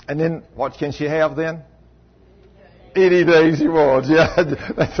 And then what can she have then? Anything she wants. Yeah,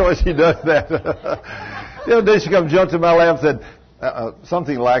 that's why she does that. The other day she comes, jumped in my lap, said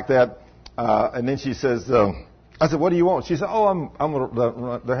something like that, and then she says, I said, what do you want? She said,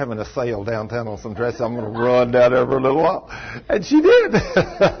 they're having a sale downtown on some dresses. I'm going to run down there for a little while. And she did.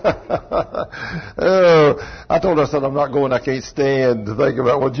 I told her, I said, I'm not going. I can't stand to think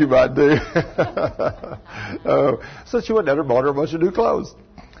about what you might do. So she went down there and bought her a bunch of new clothes.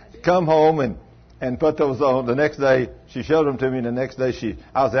 Come home and put those on. The next day, she showed them to me. And the next day,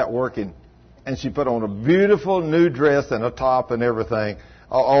 I was out working. And she put on a beautiful new dress and a top and everything,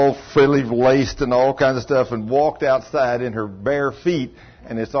 all frilly laced and all kinds of stuff, and walked outside in her bare feet,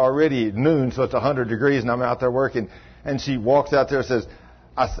 and it's already noon, so it's 100 degrees, and I'm out there working, and she walks out there and says,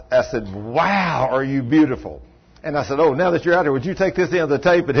 I said, wow, are you beautiful? And I said, oh, now that you're out here, would you take this end of the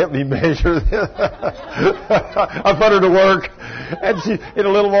tape and help me measure this? I put her to work, and in a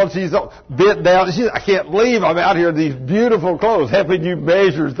little while, she's bent down. I can't believe I'm out here in these beautiful clothes helping you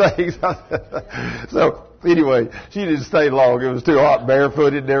measure things. So anyway, she didn't stay long. It was too hot,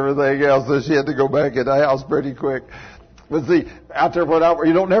 barefooted and everything else, so she had to go back in the house pretty quick. But see, out there,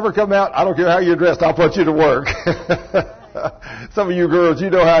 you don't never come out. I don't care how you're dressed. I'll put you to work. Some of you girls,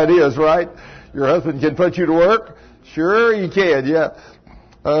 you know how it is, right? Your husband can put you to work? Sure he can, yeah.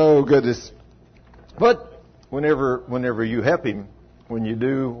 Oh, goodness. But whenever you help him, when you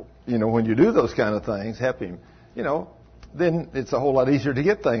do those kind of things, help him, then it's a whole lot easier to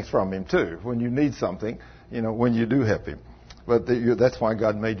get things from him, too, when you need something, when you do help him. But that's why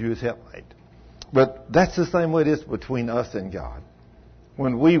God made you his helpmate. But that's the same way it is between us and God.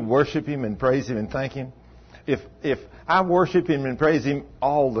 When we worship him and praise him and thank him, if I worship him and praise him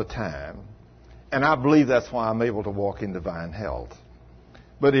all the time, and I believe that's why I'm able to walk in divine health.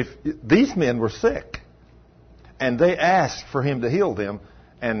 But if these men were sick, and they asked for him to heal them,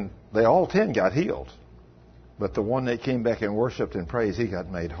 and they all 10 got healed. But the one that came back and worshiped and praised, he got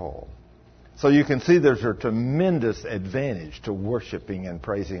made whole. So you can see there's a tremendous advantage to worshiping and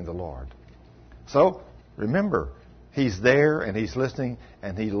praising the Lord. So remember, he's there and he's listening,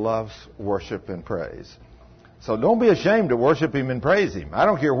 and he loves worship and praise. So don't be ashamed to worship him and praise him. I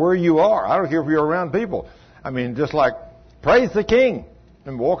don't care where you are. I don't care if you're around people. I mean, just like praise the King.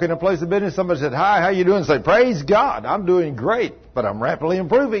 And walk in a place of business, somebody said, hi, how you doing? Say, praise God. I'm doing great, but I'm rapidly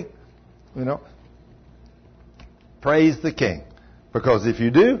improving. Praise the King. Because if you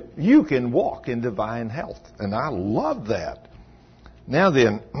do, you can walk in divine health. And I love that. Now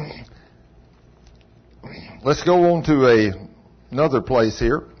then, let's go on to another place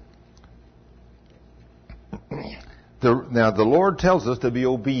here. Now, the Lord tells us to be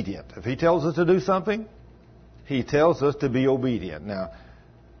obedient. If he tells us to do something, he tells us to be obedient. Now,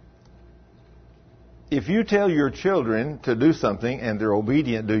 if you tell your children to do something and they're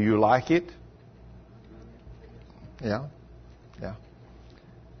obedient, do you like it? Yeah. Yeah.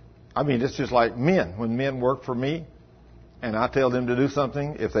 I mean, it's just like men. When men work for me and I tell them to do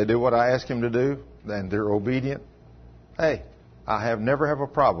something, if they do what I ask them to do, then they're obedient. Hey, I never have a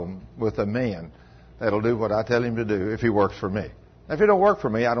problem with a man that'll do what I tell him to do if he works for me. If he don't work for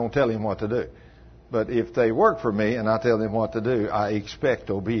me, I don't tell him what to do. But if they work for me and I tell them what to do, I expect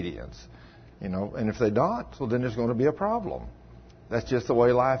obedience. And if they don't, well, then there's going to be a problem. That's just the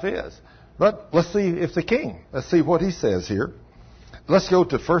way life is. But let's see if the king, let's see what he says here. Let's go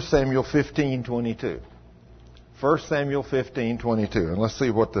to 1 Samuel 15:22. 1 Samuel 15:22. And let's see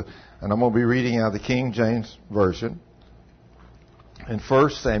and I'm going to be reading out of the King James Version. In 1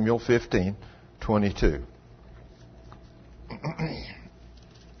 Samuel 15:22.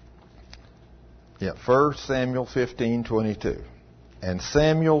 Yeah, 1 Samuel 15:22. And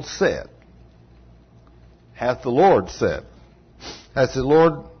Samuel said, hath the Lord said, has the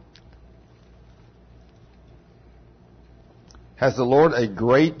Lord a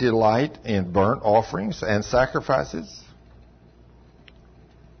great delight in burnt offerings and sacrifices?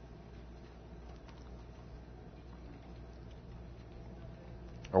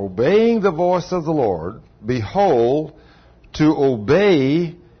 Obeying the voice of the Lord, behold, to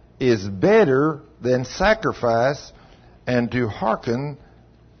obey is better than sacrifice, and to hearken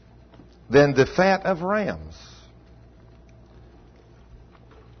than the fat of rams.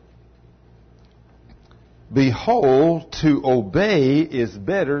 Behold, to obey is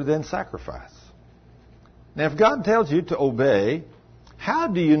better than sacrifice. Now, if God tells you to obey, how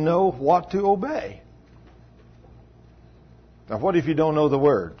do you know what to obey? Now, what if you don't know the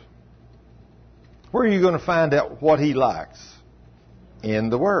Word? Where are you going to find out what He likes? In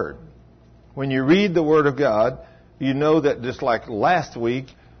the Word. When you read the Word of God, you know that just like last week,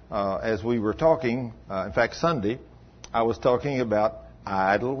 as we were talking, in fact, Sunday, I was talking about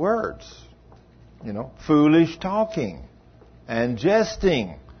idle words. You know, foolish talking and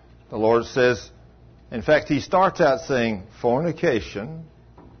jesting. The Lord says, in fact, He starts out saying, fornication,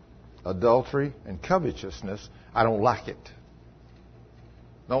 adultery, and covetousness, I don't like it.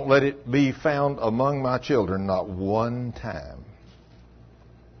 Don't let it be found among my children, not one time.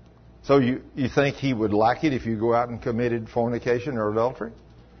 So you think He would like it if you go out and committed fornication or adultery?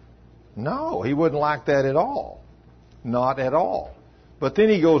 No, He wouldn't like that at all. Not at all. But then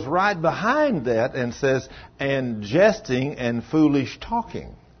He goes right behind that and says, and jesting and foolish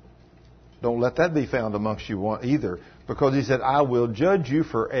talking. Don't let that be found amongst you either. Because He said, I will judge you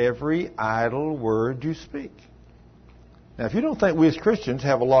for every idle word you speak. Now, if you don't think we as Christians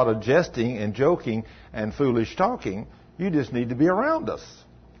have a lot of jesting and joking and foolish talking, you just need to be around us.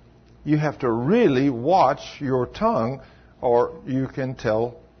 You have to really watch your tongue, or you can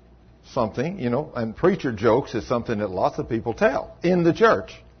tell something, and preacher jokes is something that lots of people tell in the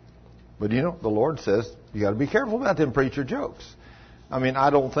church. But the Lord says you got to be careful about them preacher jokes. I mean, I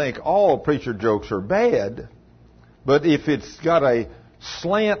don't think all preacher jokes are bad, but if it's got a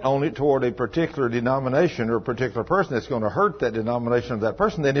slant on it toward a particular denomination or a particular person that's going to hurt that denomination of that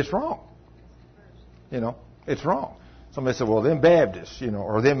person, then it's wrong. It's wrong. Somebody said, well, them Baptists,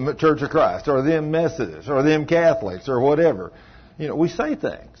 or them Church of Christ, or them Methodists, or them Catholics, or whatever. We say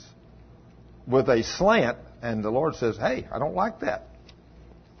things with a slant, and the Lord says, hey, I don't like that.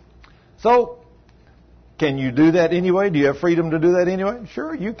 So, can you do that anyway? Do you have freedom to do that anyway?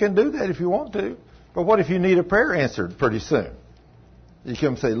 Sure, you can do that if you want to. But what if you need a prayer answered pretty soon? You come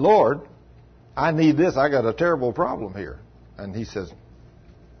and say, Lord, I need this. I got a terrible problem here. And He says,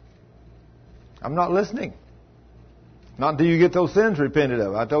 I'm not listening. Not until you get those sins repented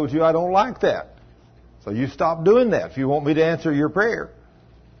of. I told you I don't like that. So you stop doing that if you want me to answer your prayer.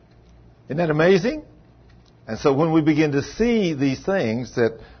 Isn't that amazing? And so when we begin to see these things,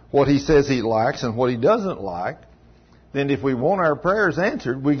 that what He says He likes and what He doesn't like, then if we want our prayers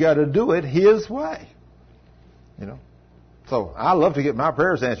answered, we got to do it His way. So I love to get my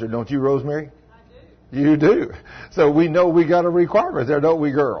prayers answered, don't you, Rosemary? I do. You do. So we know we got a requirement there, don't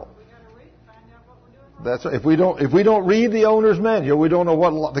we, girl? We got to read, find out what we're doing wrong. That's right. If we don't read the owner's manual, we don't know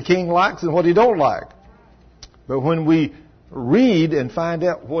what the king likes and what he don't like. But when we read and find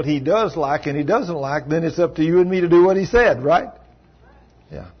out what He does like and He doesn't like, then it's up to you and me to do what He said, right?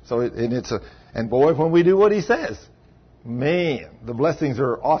 Yeah. So and boy, when we do what He says, man, the blessings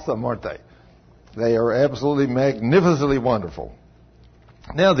are awesome, aren't they? They are absolutely magnificently wonderful.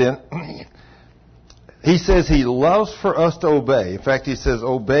 Now then, He says He loves for us to obey. In fact, He says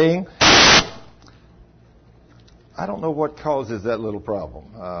obeying. I don't know what causes that little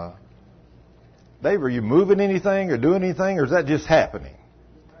problem. Dave, are you moving anything or doing anything, or is that just happening?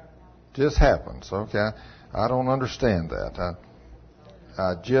 Just happens. Okay. I don't understand that.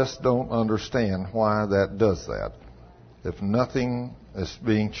 I just don't understand why that does that. If nothing is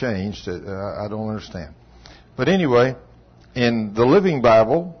being changed, I don't understand. But anyway, in the Living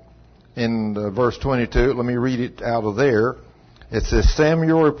Bible, in verse 22, let me read it out of there. It says,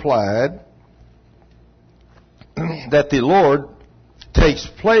 Samuel replied that the Lord takes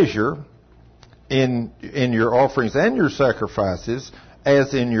pleasure in your offerings and your sacrifices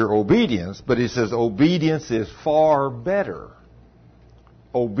as in your obedience. But He says obedience is far better.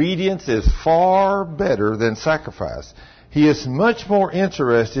 Obedience is far better than sacrifice. He is much more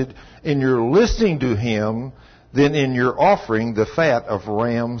interested in your listening to Him than in your offering the fat of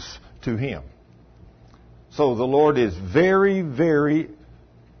rams to Him. So the Lord is very, very,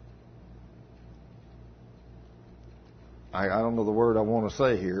 I don't know the word I want to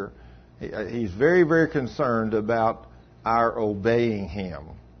say here. He's very, very concerned about our obeying Him.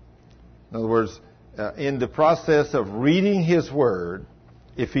 In other words, in the process of reading His Word,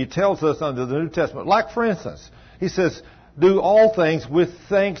 if He tells us under the New Testament, like for instance, He says, do all things with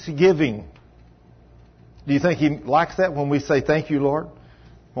thanksgiving. Do you think He likes that when we say, thank you, Lord?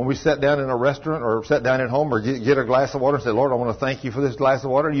 When we sit down in a restaurant or sit down at home or get a glass of water and say, Lord, I want to thank you for this glass of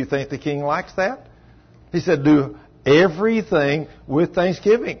water. Do you think the King likes that? He said, do everything with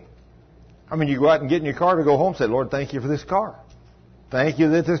thanksgiving. I mean, you go out and get in your car to go home and say, Lord, thank you for this car. Thank you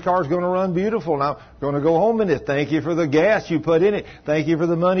that this car is going to run beautiful. Now, I'm going to go home in it. Thank you for the gas you put in it. Thank you for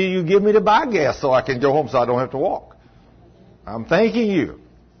the money you give me to buy gas so I can go home so I don't have to walk. I'm thanking you.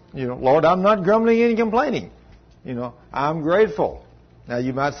 Lord, I'm not grumbling and complaining. I'm grateful. Now,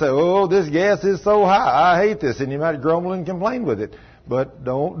 you might say, oh, this gas is so high. I hate this. And you might grumble and complain with it. But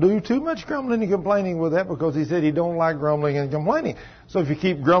don't do too much grumbling and complaining with that, because he said he don't like grumbling and complaining. So if you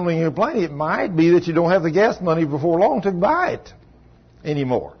keep grumbling and complaining, it might be that you don't have the gas money before long to buy it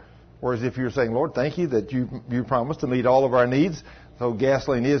anymore. Whereas if you're saying, Lord, thank you that you promised to meet all of our needs. So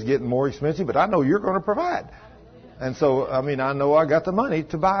gasoline is getting more expensive, but I know you're going to provide. And so, I know I got the money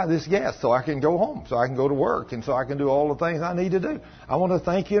to buy this gas so I can go home, so I can go to work, and so I can do all the things I need to do. I want to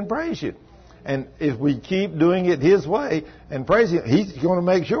thank you and praise you. And if we keep doing it His way and praising Him, He's going to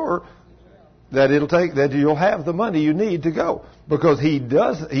make sure that that you'll have the money you need to go. Because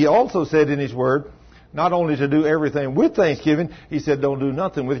He also said in His Word, not only to do everything with thanksgiving, He said don't do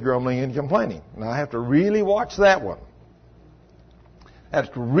nothing with grumbling and complaining. Now I have to really watch that one. That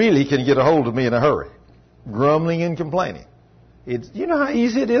really can get a hold of me in a hurry. Grumbling and complaining. You know how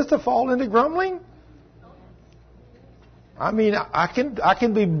easy it is to fall into grumbling? I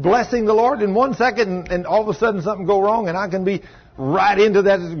can be blessing the Lord in 1 second and all of a sudden something go wrong and I can be right into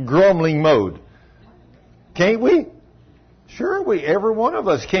that grumbling mode. Can't we? Sure, every one of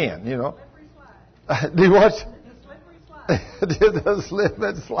us can, Do what? The slip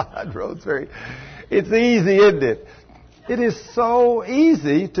and slide, Rosemary. It's easy, isn't it? It is so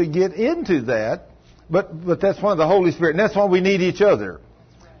easy to get into that, but that's why the Holy Spirit, and that's why we need each other.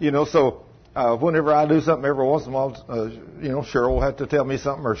 So whenever I do something, every once in a while, Cheryl will have to tell me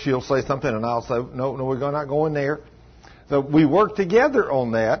something, or she'll say something, and I'll say, no, we're not going there. So we work together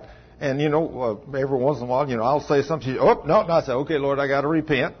on that. And, every once in a while, I'll say something. And I say, okay, Lord, I got to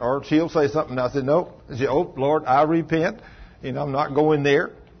repent. Or she'll say something, and I say, no. Lord, I repent. I'm not going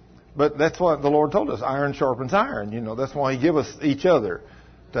there. But that's what the Lord told us. Iron sharpens iron. That's why He give us each other,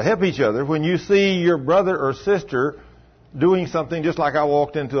 to help each other. When you see your brother or sister doing something, just like I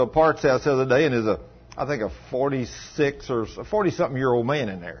walked into a parts house the other day, and there's I think a 46 or 40-something-year-old man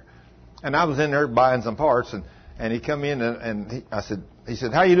in there. And I was in there buying some parts, and he come in, and he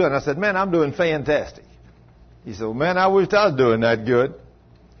said, how you doing? I said, man, I'm doing fantastic. He said, well, man, I wish I was doing that good.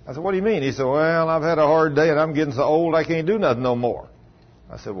 I said, what do you mean? He said, well, I've had a hard day, and I'm getting so old I can't do nothing no more.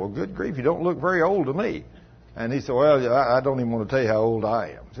 I said, well, good grief, you don't look very old to me. And he said, well, I don't even want to tell you how old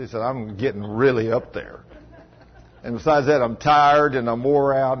I am. So he said, I'm getting really up there. And besides that, I'm tired and I'm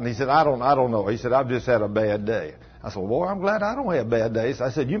wore out. And he said, I don't know. He said, I've just had a bad day. I said, well, boy, I'm glad I don't have bad days.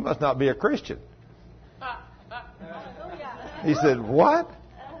 I said, you must not be a Christian. He said, what?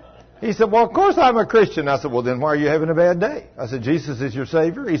 He said, well, of course I'm a Christian. I said, well, then why are you having a bad day? I said, Jesus is your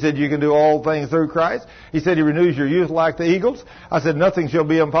Savior. He said, you can do all things through Christ. He said, He renews your youth like the eagles. I said, nothing shall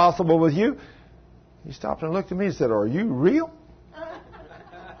be impossible with you. He stopped and looked at me and said, are you real?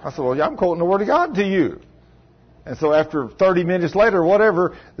 I said, well, I'm quoting the Word of God to you. And so after 30 minutes later,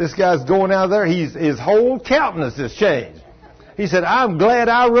 whatever, this guy's going out there, his whole countenance has changed. He said, I'm glad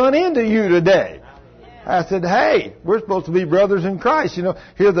I run into you today. I said, hey, we're supposed to be brothers in Christ.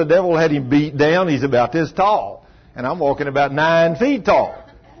 Here the devil had him beat down. He's about this tall. And I'm walking about 9 feet tall.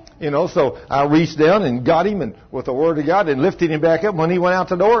 So I reached down and got him and with the Word of God and lifted him back up. When he went out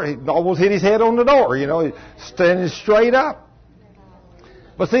the door, he almost hit his head on the door. He's standing straight up.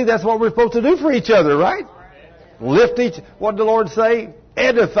 But see, that's what we're supposed to do for each other, right? What did the Lord say?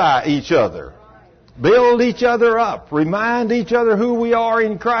 Edify each other. Build each other up. Remind each other who we are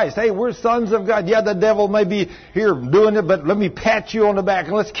in Christ. Hey, we're sons of God. Yeah, the devil may be here doing it, but let me pat you on the back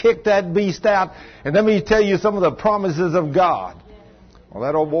and let's kick that beast out. And let me tell you some of the promises of God. Well,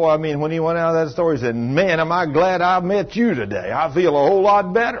 that old boy, when he went out of that store, he said, man, am I glad I met you today. I feel a whole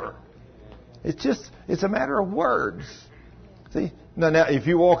lot better. It's a matter of words. See? Now, if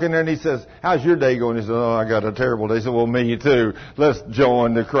you walk in there and he says, how's your day going? He says, oh, I got a terrible day. He said, well, me too. Let's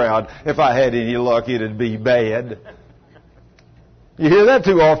join the crowd. If I had any luck, it'd be bad. You hear that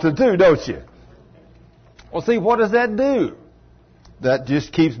too often too, don't you? Well, see, what does that do? That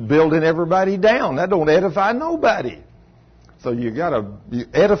just keeps building everybody down. That don't edify nobody. So you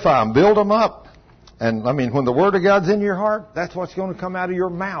edify them, build them up. And, when the Word of God's in your heart, that's what's going to come out of your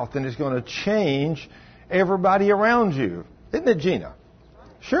mouth. And it's going to change everybody around you. Isn't it, Gina?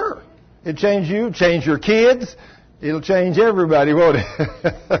 Sure. It'll change you, change your kids. It'll change everybody, won't it?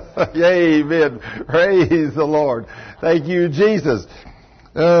 Amen. Praise the Lord. Thank you, Jesus.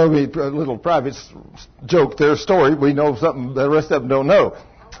 A little private joke there, story. We know something the rest of them don't know.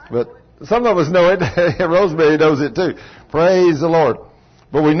 But some of us know it. Rosemary knows it too. Praise the Lord.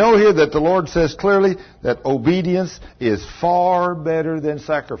 But we know here that the Lord says clearly that obedience is far better than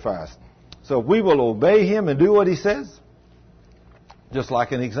sacrifice. So if we will obey Him and do what He says, just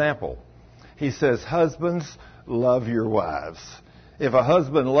like an example, He says, husbands, love your wives. If a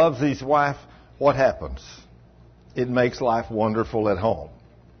husband loves his wife, what happens? It makes life wonderful at home.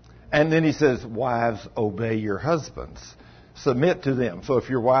 And then He says, wives, obey your husbands. Submit to them. So if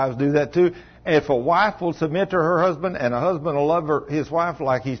your wives do that too, if a wife will submit to her husband and a husband will love his wife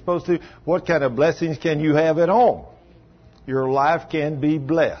like he's supposed to, what kind of blessings can you have at home? Your life can be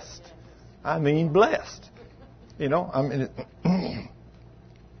blessed. I mean blessed. You know,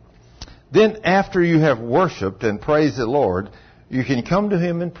 Then after you have worshiped and praised the Lord, you can come to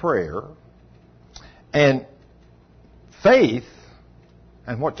Him in prayer. And faith,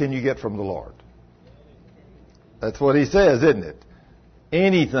 and what can you get from the Lord? That's what He says, isn't it?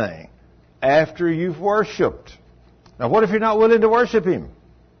 Anything after you've worshiped. Now what if you're not willing to worship Him?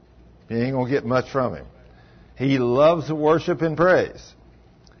 You ain't going to get much from Him. He loves worship and praise.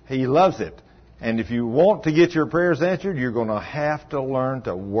 He loves it. And if you want to get your prayers answered, you're going to have to learn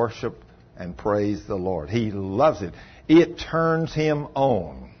to worship and praise the Lord. He loves it. It turns Him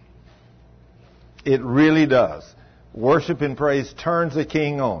on. It really does. Worship and praise turns the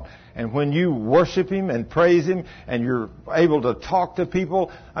King on. And when you worship Him and praise Him and you're able to talk to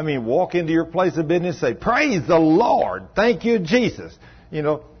people, walk into your place of business, say, praise the Lord. Thank you, Jesus.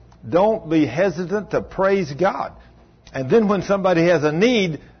 Don't be hesitant to praise God. And then when somebody has a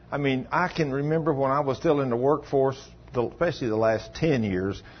need, I can remember when I was still in the workforce, especially the last 10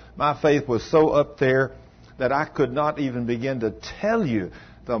 years, my faith was so up there that I could not even begin to tell you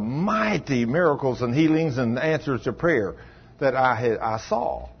the mighty miracles and healings and answers to prayer that I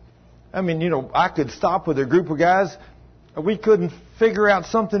saw. I could stop with a group of guys. We couldn't figure out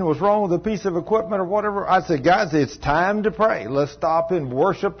something was wrong with a piece of equipment or whatever. I said, guys, it's time to pray. Let's stop and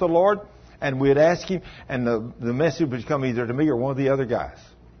worship the Lord. And we'd ask Him, and the message would come either to me or one of the other guys.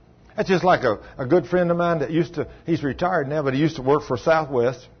 That's just like a good friend of mine that he's retired now, but he used to work for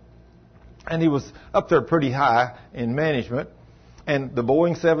Southwest. And he was up there pretty high in management. And the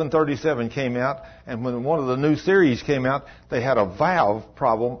Boeing 737 came out, and when one of the new series came out, they had a valve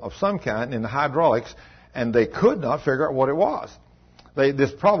problem of some kind in the hydraulics, and they could not figure out what it was.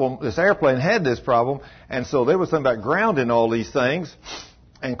 This airplane had this problem, and so there was something about grounding all these things.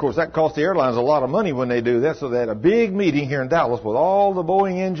 And of course, that cost the airlines a lot of money when they do that, so they had a big meeting here in Dallas with all the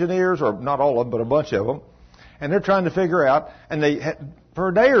Boeing engineers, or not all of them, but a bunch of them, and they're trying to figure out, and for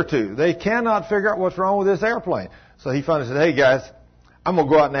a day or two, they cannot figure out what's wrong with this airplane. So he finally said, hey guys, I'm going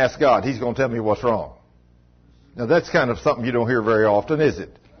to go out and ask God. He's going to tell me what's wrong. Now that's kind of something you don't hear very often, is it?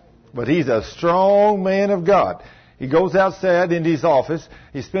 But he's a strong man of God. He goes outside into his office.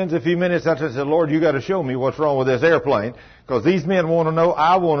 He spends a few minutes after and says, Lord, you got to show me what's wrong with this airplane. Because these men want to know,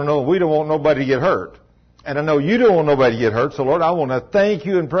 I want to know, we don't want nobody to get hurt. And I know you don't want nobody to get hurt. So Lord, I want to thank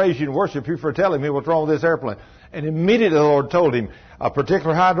you and praise you and worship you for telling me what's wrong with this airplane. And immediately the Lord told him a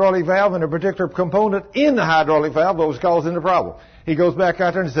particular hydraulic valve and a particular component in the hydraulic valve that was causing the problem. He goes back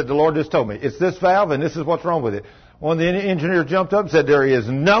out there and said, the Lord just told me, it's this valve and this is what's wrong with it. One of the engineers jumped up and said, there is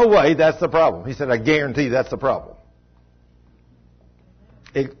no way that's the problem. He said, I guarantee that's the problem.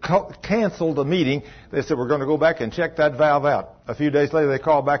 It canceled the meeting. They said, we're going to go back and check that valve out. A few days later, they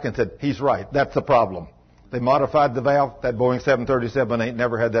called back and said, he's right. That's the problem. They modified the valve. That Boeing 737 ain't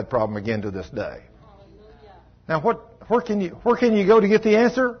never had that problem again to this day. Now, where can you go to get the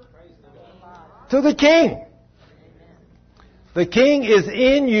answer? To the King. The King is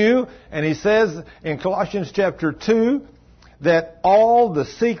in you, and he says in Colossians chapter 2 that all the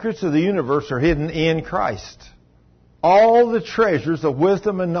secrets of the universe are hidden in Christ. All the treasures of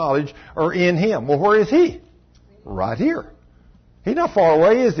wisdom and knowledge are in Him. Well, where is He? Right here. He's not far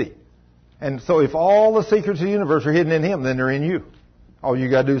away, is He? And so if all the secrets of the universe are hidden in Him, then they're in you. All you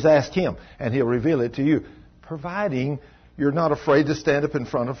got to do is ask Him, and He'll reveal it to you, providing you're not afraid to stand up in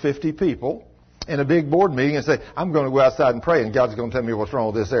front of 50 people in a big board meeting and say, I'm going to go outside and pray, and God's going to tell me what's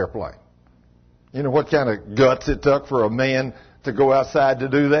wrong with this airplane. You know what kind of guts it took for a man to go outside to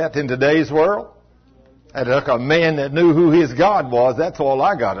do that in today's world? It took a man that knew who his God was. That's all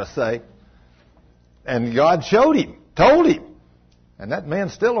I got to say. And God showed him, told him. And that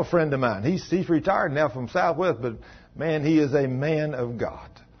man's still a friend of mine. He's retired now from Southwest, but man, he is a man of God.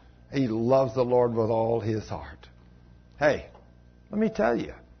 He loves the Lord with all his heart. Hey, let me tell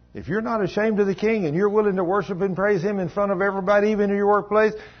you, if you're not ashamed of the King and you're willing to worship and praise Him in front of everybody, even in your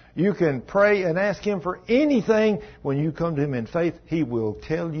workplace, you can pray and ask Him for anything. When you come to Him in faith, He will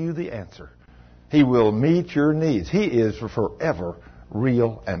tell you the answer. He will meet your needs. He is forever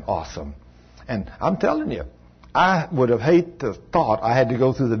real and awesome. And I'm telling you, I would have thought I had to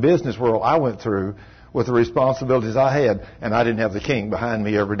go through the business world I went through with the responsibilities I had, and I didn't have the King behind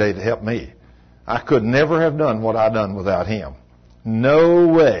me every day to help me. I could never have done what I've done without Him. No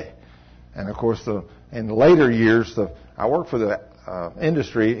way. And of course, in later years, I worked for the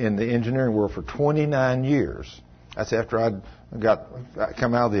industry in the engineering world for 29 years. That's after I'd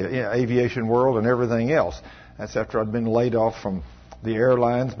come out of the aviation world and everything else. That's after I'd been laid off from the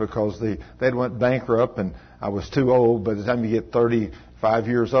airlines because they'd went bankrupt and I was too old. By the time you get 35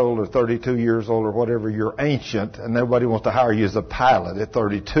 years old or 32 years old or whatever, you're ancient, and nobody wants to hire you as a pilot at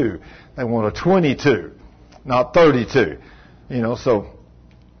 32. They want a 22, not 32. So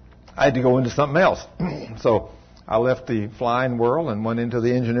I had to go into something else. So I left the flying world and went into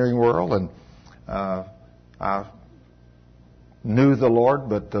the engineering world, and I knew the Lord,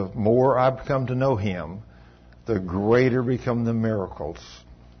 but the more I've come to know Him, the greater become the miracles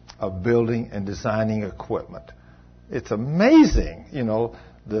of building and designing equipment. It's amazing,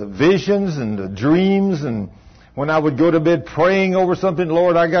 the visions and the dreams. And when I would go to bed praying over something,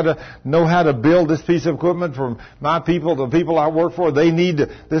 Lord, I got to know how to build this piece of equipment for my people, the people I work for. They need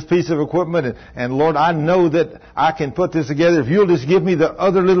this piece of equipment. And Lord, I know that I can put this together. If you'll just give me the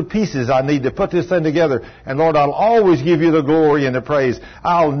other little pieces I need to put this thing together. And Lord, I'll always give you the glory and the praise.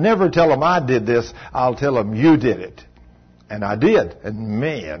 I'll never tell them I did this. I'll tell them you did it. And I did. And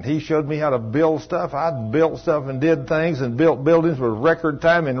man, He showed me how to build stuff. I built stuff and did things and built buildings with record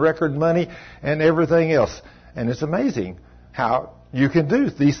time and record money and everything else. And it's amazing how you can do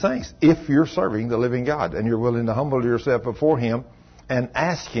these things if you're serving the living God and you're willing to humble yourself before Him and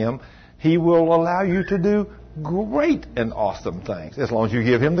ask Him. He will allow you to do great and awesome things as long as you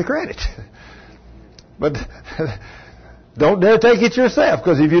give Him the credit. But don't dare take it yourself,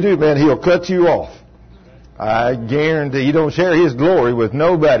 because if you do, man, He'll cut you off. I guarantee you don't share His glory with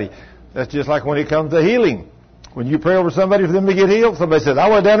nobody. That's just like when it comes to healing. When you pray over somebody for them to get healed, somebody says, I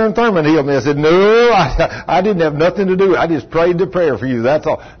went down there and Thurman healed me. I said, no, I didn't have nothing to do with it. I just prayed the prayer for you. That's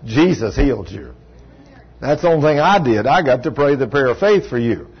all. Jesus healed you. That's the only thing I did. I got to pray the prayer of faith for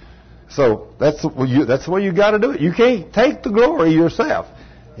you. So that's the way you got to do it. You can't take the glory yourself.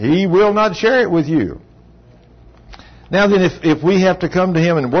 He will not share it with you. Now then, if we have to come to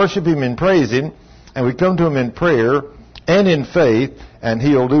Him and worship Him and praise Him, and we come to Him in prayer and in faith, and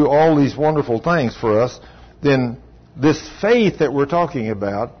He'll do all these wonderful things for us, then this faith that we're talking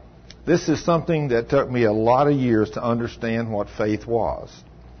about, this is something that took me a lot of years to understand what faith was.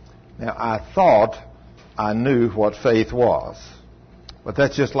 Now, I thought I knew what faith was. But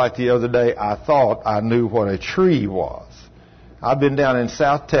that's just like the other day, I thought I knew what a tree was. I've been down in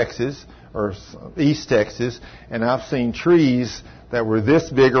South Texas, or East Texas, and I've seen trees that were this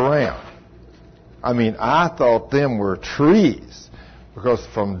big around. I mean, I thought them were trees, because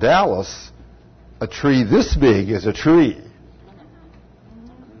from Dallas, a tree this big is a tree.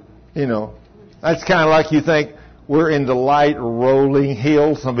 That's kind of like you think we're in the light rolling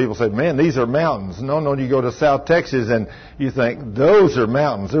hills. Some people say, man, these are mountains. No, you go to South Texas and you think, those are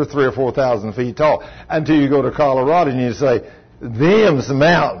mountains. They're 3,000 or 4,000 feet tall. Until you go to Colorado and you say, them's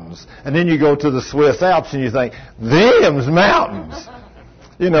mountains. And then you go to the Swiss Alps and you think, them's mountains.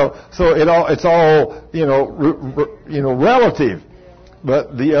 So it's all relative.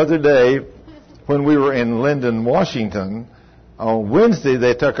 But the other day, when we were in Linden, Washington, on Wednesday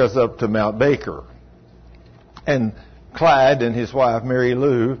they took us up to Mount Baker. And Clyde and his wife, Mary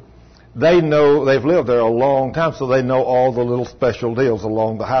Lou, they've lived there a long time, so they know all the little special deals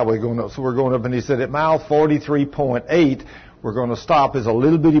along the highway going up. So we're going up, and he said, at mile 43.8, we're going to stop as a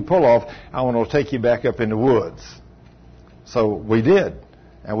little bitty pull-off. I want to take you back up in the woods. So we did.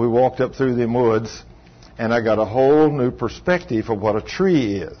 And we walked up through them woods, and I got a whole new perspective of what a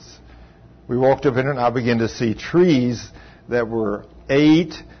tree is. We walked up in it, and I began to see trees that were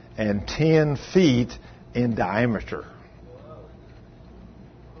 8 and 10 feet in diameter.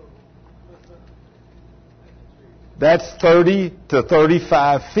 That's 30 to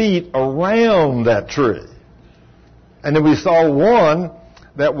 35 feet around that tree. And then we saw one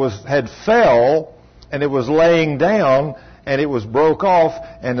that had fell, and it was laying down, and it was broke off,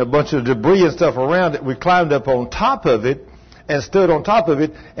 and a bunch of debris and stuff around it. We climbed up on top of it and stood on top of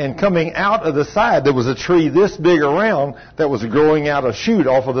it, and coming out of the side, there was a tree this big around that was growing out a shoot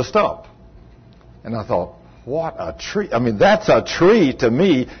off of the stump. And I thought, what a tree. I mean, that's a tree to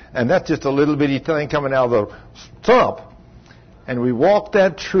me, and that's just a little bitty thing coming out of the stump. And we walked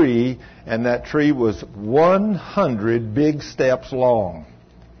that tree, and that tree was 100 big steps long.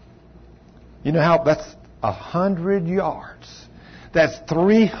 You know how that's 100 yards. That's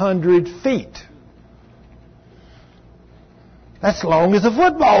 300 feet. That's long as a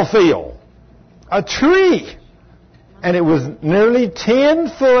football field. A tree. And it was nearly 10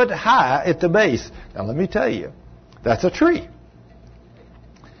 foot high at the base. Now let me tell you, that's a tree.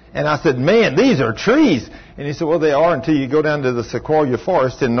 And I said, man, these are trees. And he said, well, they are until you go down to the Sequoia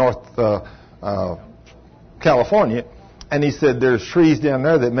Forest in North California. And he said, there's trees down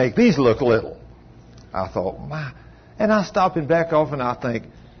there that make these look little. I thought, my. And I stop and back off and I think,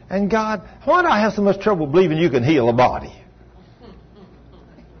 and God, why do I have so much trouble believing you can heal a body?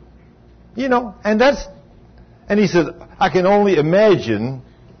 You know, and he said, I can only imagine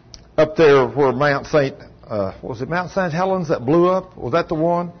up there where Mount St. Helens that blew up? Was that the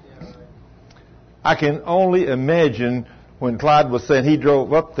one? I can only imagine when Clyde was saying he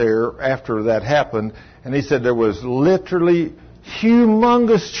drove up there after that happened, and he said there was literally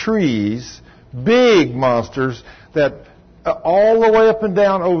humongous trees, big monsters, that all the way up and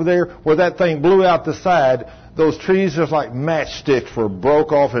down over there where that thing blew out the side, those trees just like matchsticks were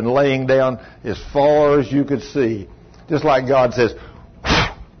broke off and laying down as far as you could see. Just like God says,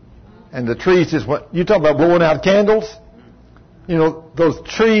 and the trees just went. You talk about blowing out candles? You know, those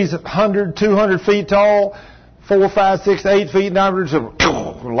trees 100, 200 feet tall, 4, 5, 6, 8 feet in diameter,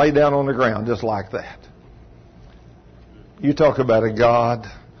 just lay down on the ground just like that. You talk about a God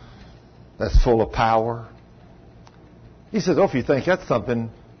that's full of power. He says, oh, if you think that's something,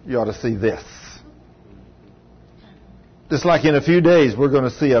 you ought to see this. Just like in a few days, we're going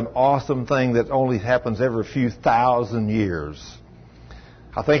to see an awesome thing that only happens every few thousand years.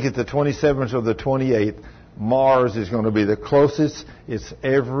 I think it's the 27th or the 28th. Mars is going to be the closest it's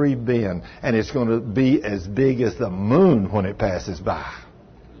ever been. And it's going to be as big as the moon when it passes by.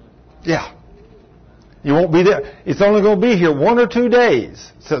 Yeah. You won't be there. It's only going to be here 1 or 2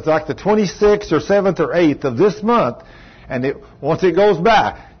 days. So it's like the 26th or 7th or 8th of this month. And once it goes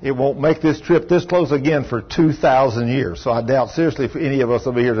by, it won't make this trip this close again for 2,000 years. So I doubt seriously if any of us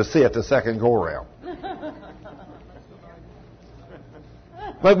will be here to see it the second go-around.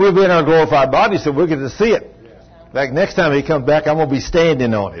 But we'll be in our glorified body, so we'll get to see it. In fact, next time he comes back, I'm going to be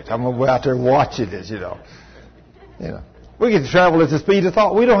standing on it. I'm going to be out there watching it, you know. We get to travel at the speed of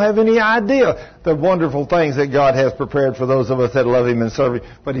thought. We don't have any idea the wonderful things that God has prepared for those of us that love Him and serve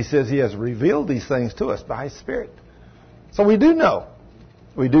Him. But He says He has revealed these things to us by His Spirit. So we do know.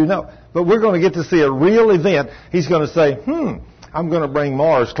 We do know. But we're going to get to see a real event. He's going to say, I'm going to bring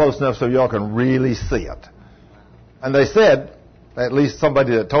Mars close enough so y'all can really see it. And they said, at least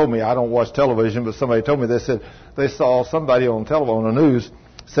somebody that told me, I don't watch television, but somebody told me, they said they saw somebody on the news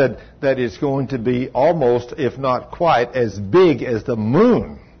said that it's going to be almost, if not quite, as big as the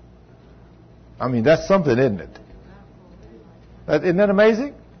moon. I mean, that's something, isn't it? Isn't that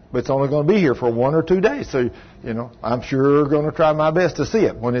amazing? But it's only going to be here for 1 or 2 days. So, I'm sure going to try my best to see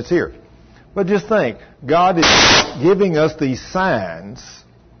it when it's here. But just think, God is giving us these signs.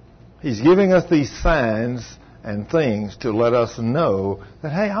 He's giving us these signs and things to let us know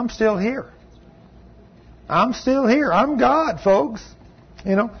that, hey, I'm still here. I'm still here. I'm God, folks.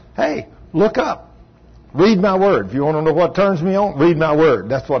 Hey, look up. Read my word. If you want to know what turns me on, read my word.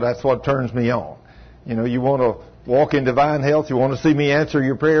 That's what turns me on. You want to walk in divine health, you want to see me answer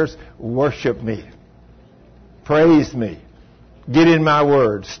your prayers, worship me. Praise me. Get in my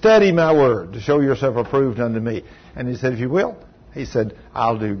word. Study my word to show yourself approved unto me. And He said, if you will, He said,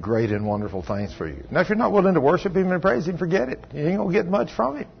 I'll do great and wonderful things for you. Now, if you're not willing to worship Him and praise Him, forget it. You ain't going to get much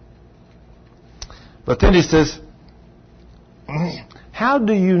from Him. But then He says, how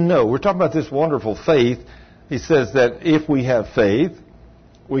do you know? We're talking about this wonderful faith. He says that if we have faith,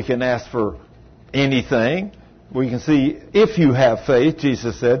 we can ask for anything. We can see if you have faith,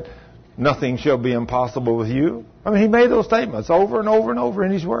 Jesus said, nothing shall be impossible with you. I mean, He made those statements over and over and over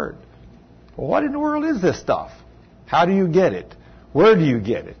in His Word. Well, what in the world is this stuff? How do you get it? Where do you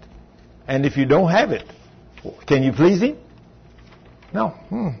get it? And if you don't have it, can you please Him? No.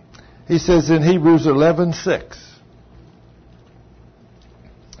 He says in Hebrews 11:6.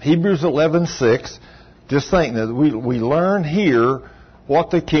 Hebrews 11:6. Just think that we learn here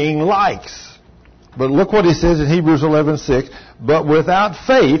what the king likes. But look what he says in Hebrews 11:6. But without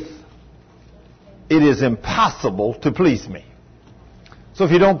faith, it is impossible to please me. So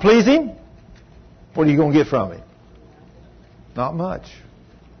if you don't please Him, what are you going to get from Him? Not much.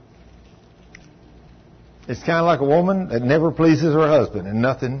 It's kind of like a woman that never pleases her husband and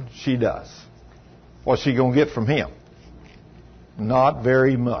nothing she does. What's she going to get from him? Not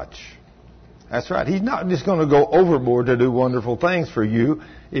very much. That's right. He's not just going to go overboard to do wonderful things for you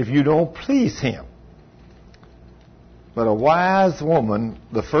if you don't please Him. But a wise woman,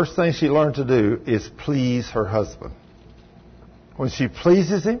 the first thing she learned to do is please her husband. When she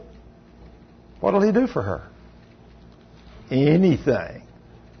pleases him, what will he do for her? Anything.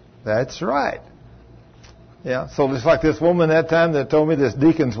 That's right. Yeah, so it's like this woman that time that told me, this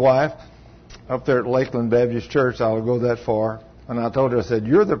deacon's wife up there at Lakeland Baptist Church, I'll go that far. And I told her, I said,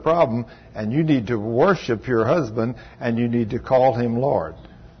 you're the problem, and you need to worship your husband, and you need to call him Lord.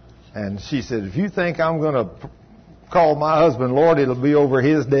 And she said, if you think I'm going to call my husband Lord, it'll be over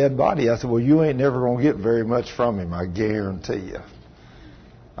his dead body. I said, well, you ain't never going to get very much from him, I guarantee you.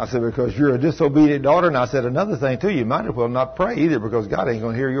 I said, because you're a disobedient daughter. And I said, another thing, too, you might as well not pray either, because God ain't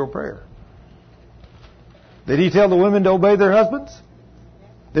going to hear your prayer. Did he tell the women to obey their husbands?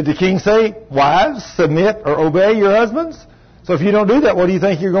 Did the king say, wives, submit or obey your husbands? So if you don't do that, what do you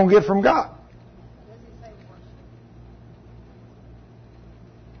think you're going to get from God?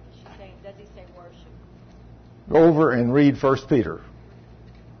 Does he say worship? Go over and read 1 Peter.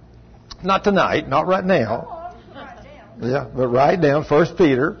 Not tonight, not right now. Yeah, but write down 1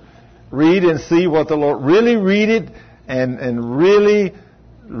 Peter. Read and see what the Lord... Really read it and really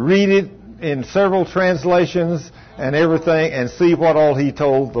read it in several translations and everything, and see what all he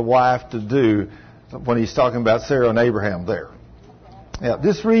told the wife to do when he's talking about Sarah and Abraham there. Yeah,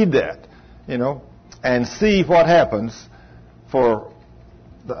 just read that, and see what happens. For,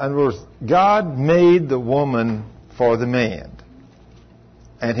 in other words, God made the woman for the man.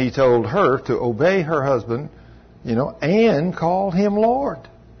 And he told her to obey her husband, and call him Lord.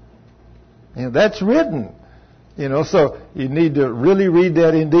 That's written. So you need to really read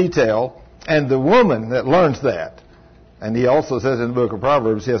that in detail. And the woman that learns that, and he also says in the book of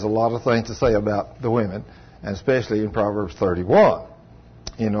Proverbs, he has a lot of things to say about the women, and especially in Proverbs 31,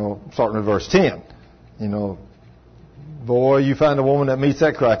 starting at verse 10. Boy, you find a woman that meets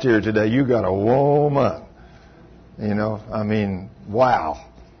that criteria today, you got a woman. Wow.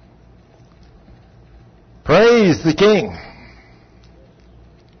 Praise the King.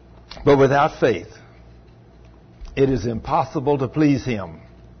 But without faith, it is impossible to please him.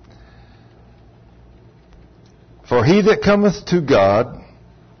 For he that cometh to God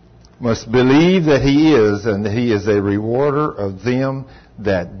must believe that he is, and that he is a rewarder of them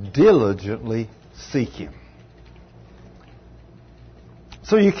that diligently seek him.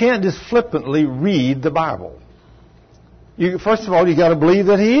 So you can't just flippantly read the Bible. First of all, you got to believe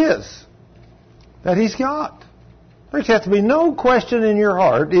that he is, that he's God. There has to be no question in your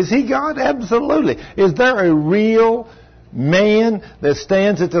heart. Is he God? Absolutely. Is there a real man that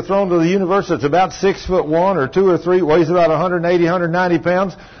stands at the throne of the universe that's about 6'1" or 2 or 3, weighs about 180, 190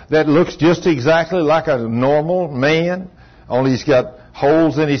 pounds, that looks just exactly like a normal man, only he's got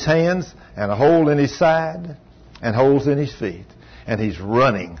holes in his hands and a hole in his side and holes in his feet, and he's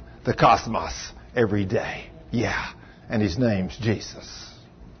running the cosmos every day. Yeah, and his name's Jesus.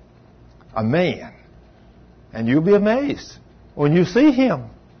 A man. And you'll be amazed when you see him.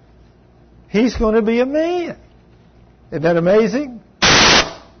 He's going to be a man. Isn't that amazing?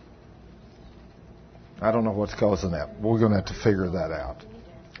 I don't know what's causing that. We're going to have to figure that out.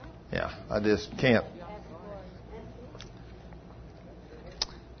 Yeah, I just can't.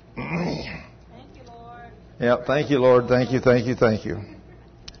 Thank you, Lord. Yeah, thank you, Lord. Thank you, thank you, thank you.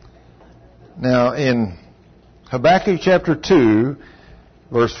 Now, in Habakkuk chapter 2,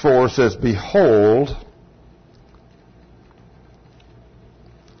 verse 4 says, behold,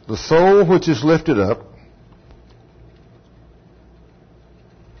 the soul which is lifted up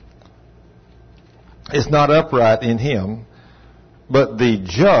is not upright in him, but the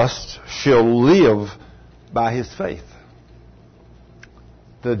just shall live by his faith.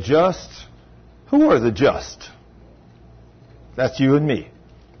 The just, who are the just? That's you and me.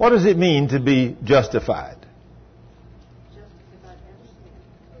 What does it mean to be justified?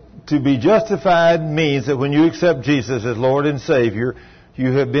 To be justified means that when you accept Jesus as Lord and Savior,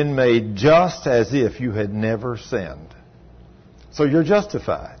 you have been made just as if you had never sinned. So you're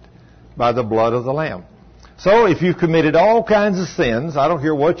justified by the blood of the Lamb. So if you've committed all kinds of sins, I don't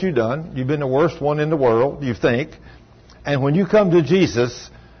care what you've done, you've been the worst one in the world, you think, and when you come to Jesus,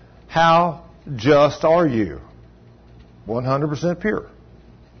 how just are you? 100% pure.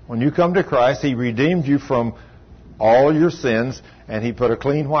 When you come to Christ, He redeemed you from all your sins, and He put a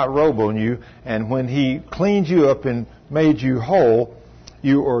clean white robe on you, and when He cleaned you up and made you whole,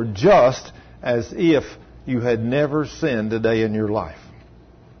 you are just as if you had never sinned a day in your life.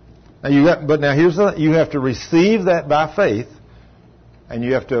 Now you have to receive that by faith, and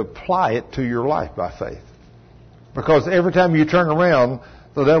you have to apply it to your life by faith. Because every time you turn around,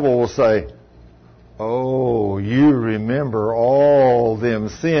 the devil will say, oh, you remember all them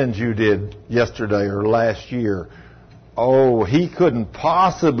sins you did yesterday or last year. Oh, he couldn't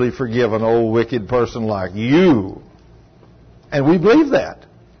possibly forgive an old wicked person like you. And we believe that.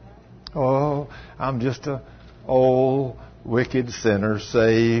 Oh, I'm just an old wicked sinner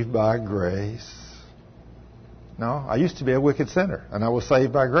saved by grace. No, I used to be a wicked sinner, and I was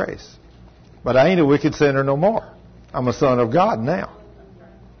saved by grace. But I ain't a wicked sinner no more. I'm a son of God now.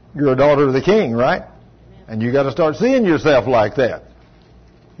 You're a daughter of the King, right? And you got to start seeing yourself like that.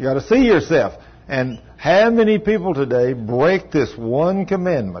 You got to see yourself. And how many people today break this one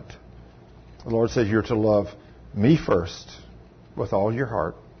commandment? The Lord says you're to love me first with all your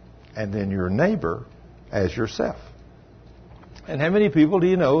heart, and then your neighbor as yourself. And how many people do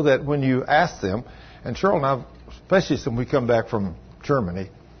you know that when you ask them, and Cheryl and I, especially since we come back from Germany,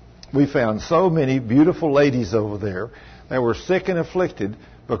 we found so many beautiful ladies over there that were sick and afflicted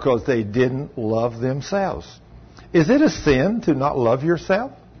because they didn't love themselves. Is it a sin to not love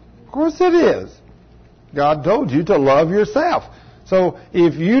yourself? Of course it is. God told you to love yourself. So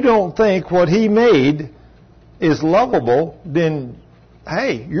if you don't think what He made is lovable, then,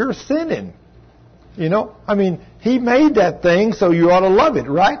 hey, you're sinning. You know? I mean, He made that thing, so you ought to love it,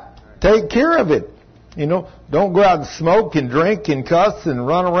 right? Take care of it. You know, don't go out and smoke and drink and cuss and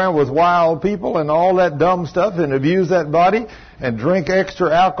run around with wild people and all that dumb stuff and abuse that body and drink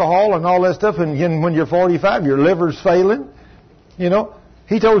extra alcohol and all that stuff. And then when you're 45, your liver's failing. You know,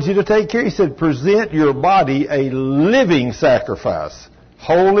 He told you to take care. He said, present your body a living sacrifice,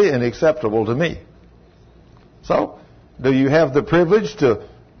 holy and acceptable to me. So, do you have the privilege to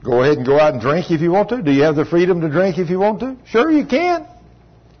go ahead and go out and drink if you want to? Do you have the freedom to drink if you want to? Sure, you can.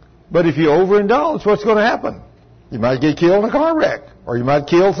 But if you overindulge, what's going to happen? You might get killed in a car wreck, or you might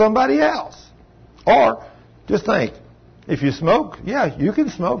kill somebody else. Or, just think, if you smoke, yeah, you can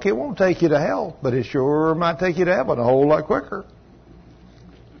smoke. It won't take you to hell, but it sure might take you to heaven a whole lot quicker.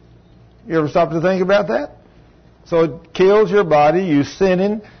 You ever stop to think about that? So it kills your body, you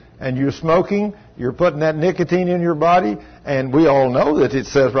sinning, and you're smoking, you're putting that nicotine in your body, and we all know that it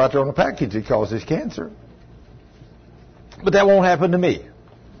says right there on the package it causes cancer. But that won't happen to me.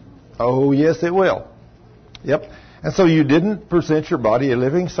 Oh, yes, it will. Yep. And so you didn't present your body a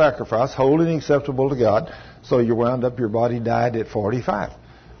living sacrifice, holy and acceptable to God, so you wound up your body died at 45.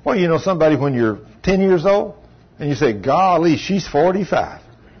 Well, you know somebody when you're 10 years old, and you say, golly, she's 45.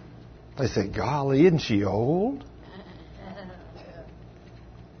 They say, golly, isn't she old?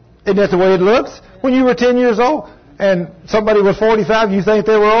 Isn't that the way it looks? When you were 10 years old and somebody was 45, you think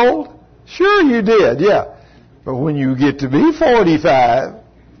they were old? Sure you did, yeah. But when you get to be 45,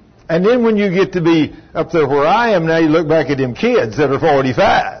 and then when you get to be up there where I am now, you look back at them kids that are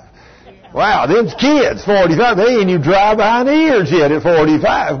 45. Wow, them kids, 45, they ain't even dry behind the ears yet at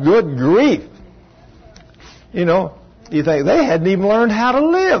 45. Good grief. You know, you think they hadn't even learned how to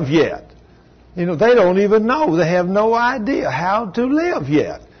live yet. You know, they don't even know. They have no idea how to live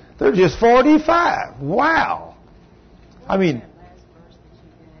yet. They're just 45. Wow. I mean,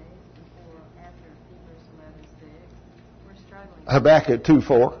 Habakkuk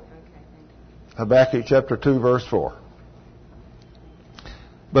 2:4. Habakkuk chapter 2, verse 4.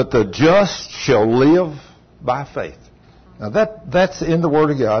 But the just shall live by faith. Now that's in the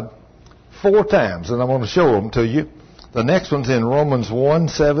Word of God 4 times, and I'm going to show them to you. The next one's in Romans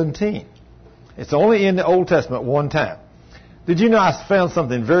 1:17. It's only in the Old Testament one time. Did you know I found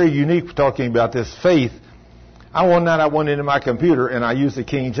something very unique talking about this faith? One night I went into my computer and I used the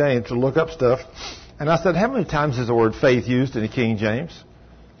King James to look up stuff. And I said, how many times is the word faith used in the King James?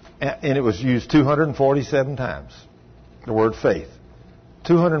 And it was used 247 times. The word faith.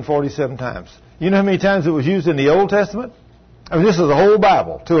 247 times. You know how many times it was used in the Old Testament? I mean, this is the whole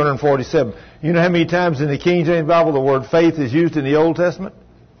Bible, 247. You know how many times in the King James Bible the word faith is used in the Old Testament?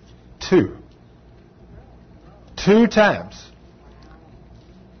 2. 2 times.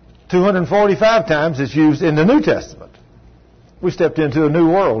 245 times it's used in the New Testament. We stepped into a new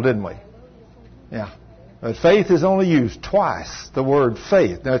world, didn't we? Yeah. But faith is only used twice, the word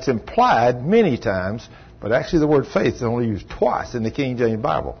faith. Now, it's implied many times, but actually the word faith is only used twice in the King James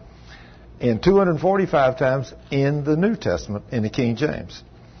Bible. And 245 times in the New Testament in the King James.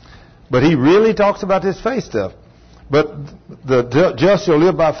 But he really talks about this faith stuff. But the just shall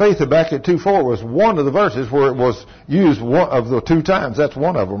live by faith, Habakkuk 2:4 was one of the verses where it was used one of the 2 times. That's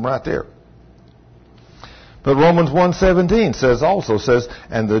one of them right there. But Romans 1:17 says,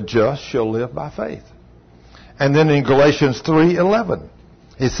 and the just shall live by faith. And then in Galatians 3:11,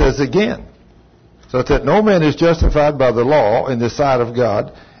 it says again, so that no man is justified by the law in the sight of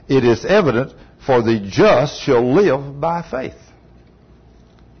God, it is evident, for the just shall live by faith.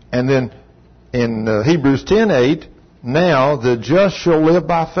 And then in Hebrews 10:8, now the just shall live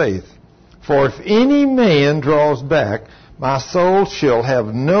by faith. For if any man draws back, my soul shall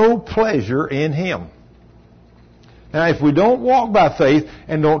have no pleasure in him. Now, if we don't walk by faith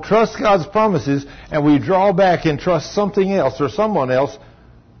and don't trust God's promises, and we draw back and trust something else or someone else,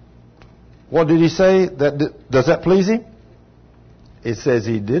 What did he say? Does that please him? It says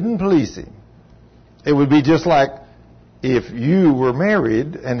he didn't please him. It would be just like if you were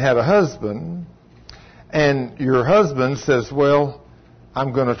married and had a husband, and your husband says, well,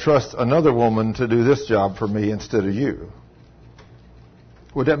 I'm going to trust another woman to do this job for me instead of you.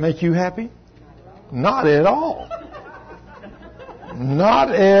 Would that make you happy? Not at all.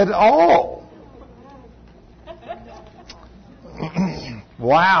 Not at all.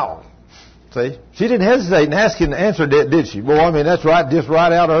 Wow. See? She didn't hesitate in asking the answer, did she? Well, I mean, that's right, just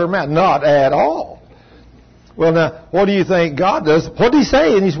right out of her mouth. Not at all. Well, now, what do you think God does? What did he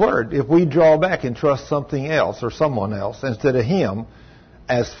say in his word? If we draw back and trust something else or someone else instead of him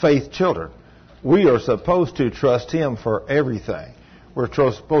as faith children, we are supposed to trust him for everything. We're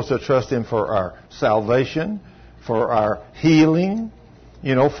supposed to trust him for our salvation, for our healing,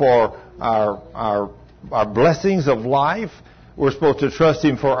 for our blessings of life. We're supposed to trust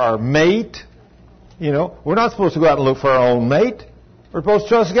him for our mate. We're not supposed to go out and look for our own mate. We're supposed to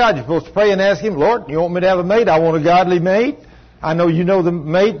trust God. You're supposed to pray and ask him, Lord, you want me to have a mate? I want a godly mate. I know you know the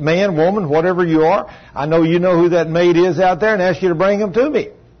mate, man, woman, whatever you are. I know you know who that mate is out there and ask you to bring him to me.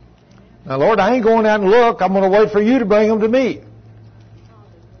 Now, Lord, I ain't going out and look. I'm going to wait for you to bring him to me.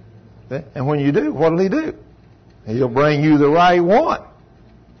 And when you do, what will he do? He'll bring you the right one.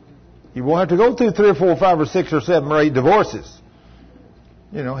 You won't have to go through 3 or 4 or 5 or 6 or 7 or 8 divorces.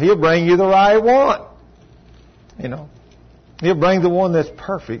 He'll bring you the right one. He'll bring the one that's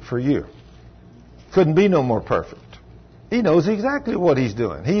perfect for you. Couldn't be no more perfect. He knows exactly what he's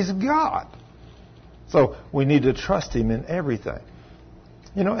doing. He's God. So we need to trust him in everything.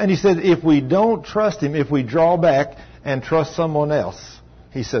 And he said, if we don't trust him, if we draw back and trust someone else,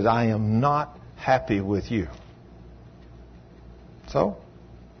 he said, I am not happy with you. So,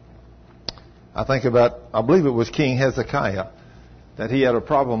 I believe it was King Hezekiah, that he had a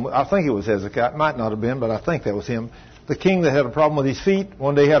problem. I think it was Hezekiah. It might not have been, but I think that was him. The king that had a problem with his feet.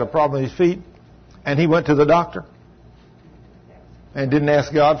 One day he had a problem with his feet, and he went to the doctor and didn't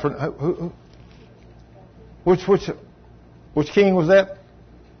ask God for. Which king was that?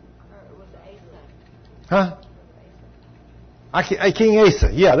 It was Asa. Huh? King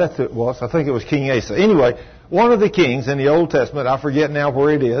Asa. Yeah, that's who it was. I think it was King Asa. Anyway, one of the kings in the Old Testament, I forget now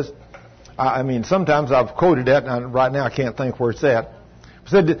where it is. I mean, sometimes I've quoted that, and right now I can't think where it's at. It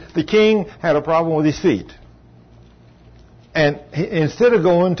said that the king had a problem with his feet. And instead of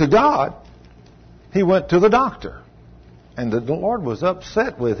going to God, he went to the doctor. And the Lord was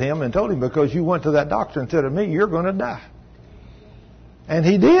upset with him and told him, because you went to that doctor instead of me, you're going to die. And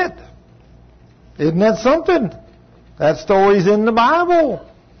he did. Isn't that something? That story's in the Bible.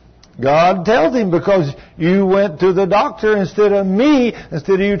 God tells him, because you went to the doctor instead of me,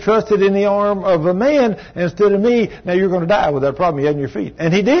 instead of you trusted in the arm of a man instead of me, now you're going to die with that problem you had in your feet.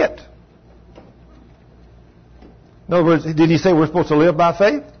 And he did. In other words, did he say we're supposed to live by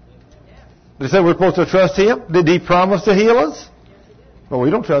faith? Did he say we're supposed to trust him? Did he promise to heal us? Well, we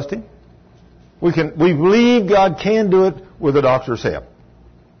don't trust him. We believe God can do it with the doctor's help.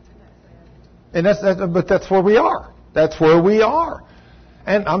 And but that's where we are. That's where we are.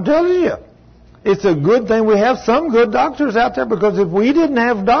 And I'm telling you, it's a good thing we have some good doctors out there, because if we didn't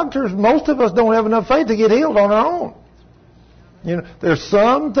have doctors, most of us don't have enough faith to get healed on our own. There's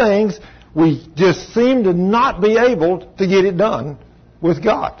some things we just seem to not be able to get it done with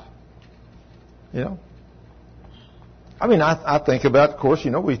God. I mean, I think about, of course,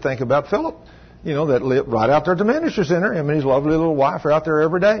 we think about Philip, that lived right out there at the ministry center. Him and his lovely little wife are out there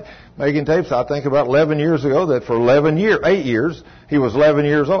every day making tapes. I think about 11 years ago that for 8 years, he was 11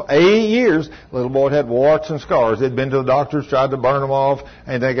 years old. 8 years, little boy had warts and scars. They'd been to the doctors, tried to burn them off,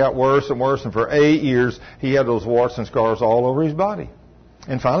 and they got worse and worse. And for 8 years, he had those warts and scars all over his body.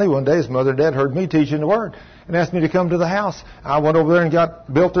 And finally, one day, his mother and dad heard me teaching the Word and asked me to come to the house. I went over there and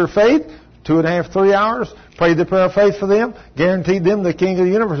built their faith, 2.5, 3 hours, prayed the prayer of faith for them, guaranteed them the King of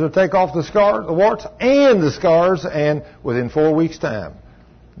the universe would take off the warts and the scars, and within 4 weeks' time,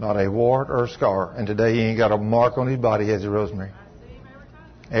 not a wart or a scar. And today, he ain't got a mark on his body, has he, Rosemary? I see him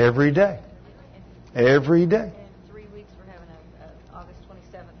Every day. Every day. In 3 weeks, we're having August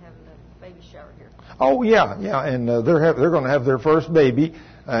 27th, having a baby shower here. Oh, yeah. And they're going to have their first baby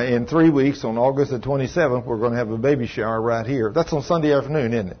in 3 weeks. On August the 27th, we're going to have a baby shower right here. That's on Sunday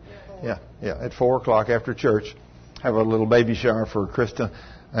afternoon, isn't it? Yeah. At 4 o'clock after church, have a little baby shower for Krista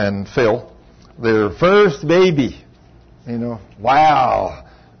and Phil. Their first baby. Wow.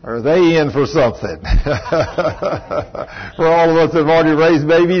 Are they in for something? For all of us that have already raised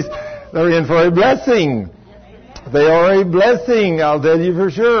babies, they're in for a blessing. They are a blessing, I'll tell you for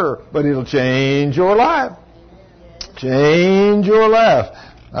sure. But it'll change your life. Change your life.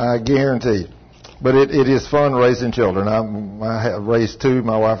 I guarantee. But it is fun raising children. I have raised two.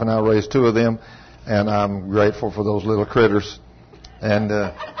 My wife and I raised two of them, and I'm grateful for those little critters. And,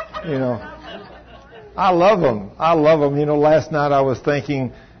 you know, I love them. I love them. You know, last night I was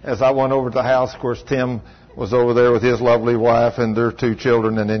thinking as I went over to the house, of course, Tim was over there with his lovely wife and their two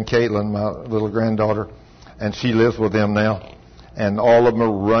children, and then Caitlin, my little granddaughter, and she lives with them now. And all of them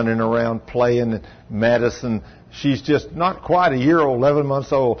are running around playing. And Madison, she's just not quite a year old, 11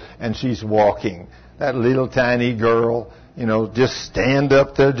 months old, and she's walking. That little tiny girl, you know, just stand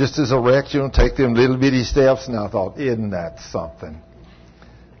up there just as erect, you know, take them little bitty steps. And I thought, isn't that something?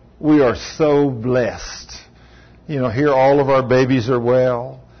 We are so blessed. You know, here all of our babies are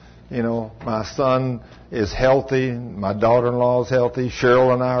well. You know, my son is healthy. My daughter-in-law is healthy.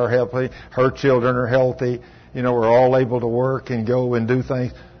 Cheryl and I are healthy. Her children are healthy. You know, we're all able to work and go and do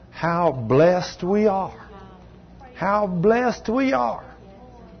things. How blessed we are. How blessed we are.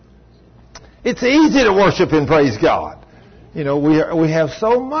 It's easy to worship and praise God. You know, we have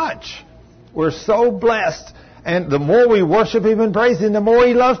so much. We're so blessed. And the more we worship Him and praise Him, the more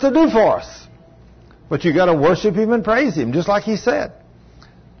He loves to do for us. But you got to worship Him and praise Him, just like He said.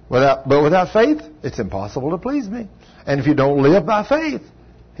 But without faith, it's impossible to please me. And if you don't live by faith,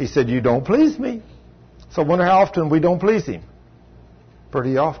 He said, you don't please me. So I wonder how often we don't please Him.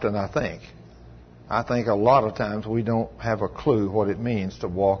 Pretty often, I think. I think a lot of times we don't have a clue what it means to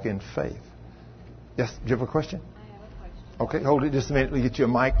walk in faith. Yes, do you have a question? I have a question. Okay, hold it just a minute. We'll get you a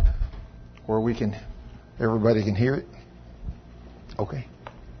mic where everybody can hear it. Okay.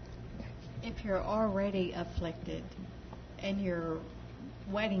 If you're already afflicted and you're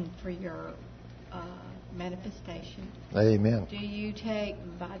waiting for your manifestation, Amen. do you take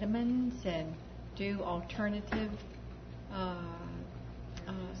vitamins and do alternative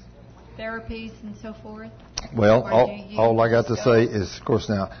therapies and so forth? Well, all I got to say is, of course,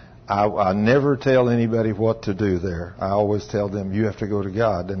 now, I never tell anybody what to do there. I always tell them, you have to go to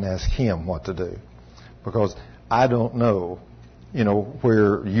God and ask Him what to do. Because I don't know, you know,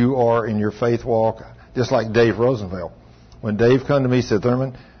 where you are in your faith walk. Just like Dave Rosenfeld. When Dave come to me, he said,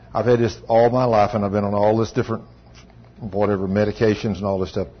 Thurman, I've had this all my life, and I've been on all this different, whatever, medications and all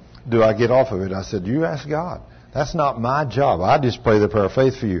this stuff. Do I get off of it? I said, you ask God. That's not my job. I just pray the prayer of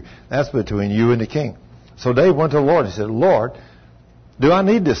faith for you. That's between you and the King. So Dave went to the Lord. He said, Lord, do I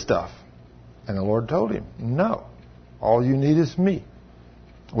need this stuff? And the Lord told him, no. All you need is me.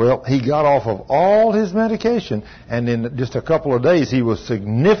 Well, he got off of all his medication, and in just a couple of days, he was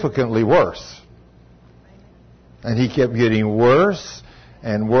significantly worse. And he kept getting worse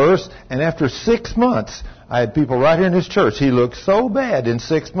and worse. And after 6 months, I had people right here in this church. He looked so bad in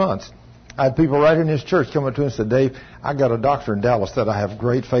 6 months. I had people right here in this church come up to him and said, Dave, I got a doctor in Dallas that I have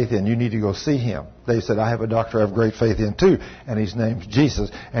great faith in. You need to go see him. Dave said, I have a doctor I have great faith in too, and his name's Jesus.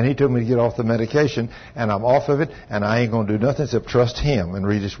 And he told me to get off the medication, and I'm off of it, and I ain't going to do nothing except trust Him and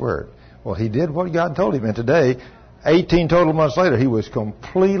read His Word. Well, he did what God told him, and today, 18 total months later, he was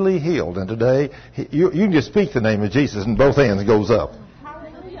completely healed. And today, you can just speak the name of Jesus, and both hands goes up.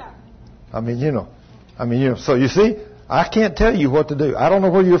 Hallelujah. I mean, you know. So you see, I can't tell you what to do. I don't know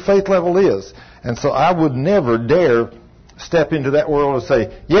where your faith level is. And so I would never dare step into that world and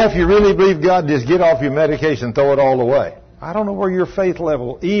say, yeah, if you really believe God, just get off your medication, throw it all away. I don't know where your faith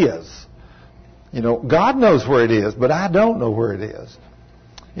level is. You know, God knows where it is, but I don't know where it is.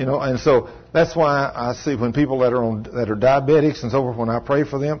 You know, and so that's why I see when people that are diabetics and so forth, when I pray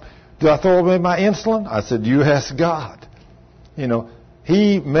for them, do I throw away my insulin? I said, you ask God. You know,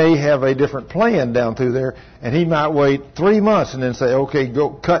 He may have a different plan down through there, and He might wait 3 months and then say, okay, go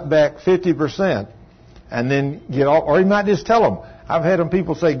cut back 50%, and then get off. Or He might just tell them. I've had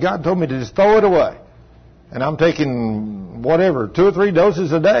people say, God told me to just throw it away. And I'm taking whatever, 2 or 3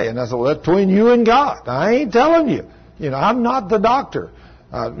 doses a day. And I said, well, that's between you and God. I ain't telling you. You know, I'm not the doctor.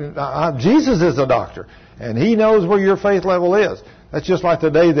 Jesus is the doctor. And He knows where your faith level is. That's just like the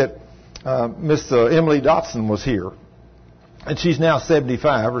day that Miss Emily Dotson was here. And she's now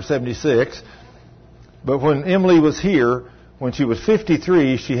 75 or 76. But when Emily was here, when she was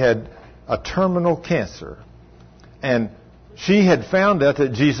 53, she had a terminal cancer. And she had found out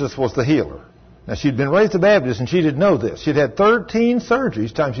that Jesus was the healer. Now, she'd been raised a Baptist, and she didn't know this. She'd had 13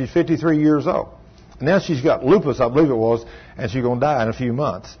 surgeries time she's 53 years old. And now she's got lupus, I believe it was, and she's going to die in a few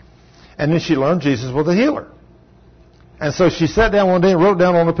months. And then she learned Jesus was a healer. And so she sat down one day and wrote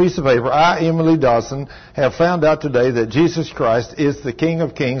down on a piece of paper, I, Emily Dawson, have found out today that Jesus Christ is the King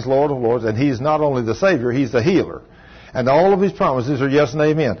of Kings, Lord of Lords, and He's not only the Savior, He's the healer. And all of His promises are yes and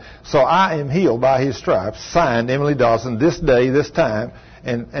amen. So I am healed by His stripes, signed Emily Dawson, this day, this time,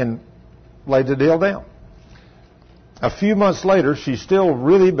 and laid the deal down. A few months later, she's still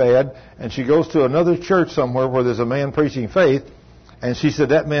really bad, and she goes to another church somewhere where there's a man preaching faith. And she said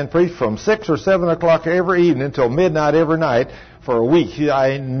that man preached from 6 or 7 o'clock every evening until midnight every night for a week.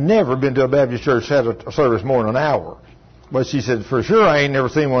 I ain't never been to a Baptist church that had a service more than an hour. But she said, for sure I ain't never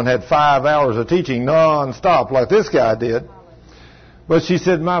seen one that had 5 hours of teaching non-stop like this guy did. But she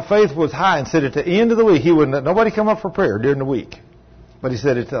said my faith was high, and said at the end of the week he wouldn't let nobody come up for prayer during the week. But he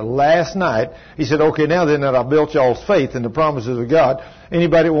said at the last night, he said, okay, now then that I built y'all's faith in the promises of God,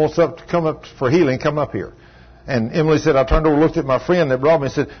 anybody that wants to come up for healing, come up here. And Emily said, I turned over and looked at my friend that brought me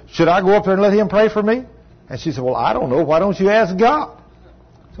and said, should I go up there and let him pray for me? And she said, well, I don't know. Why don't you ask God?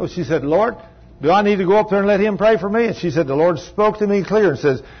 So she said, Lord, do I need to go up there and let him pray for me? And she said, the Lord spoke to me clear and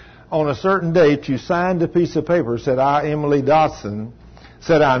says, on a certain date you signed a piece of paper, said, I, Emily Dotson,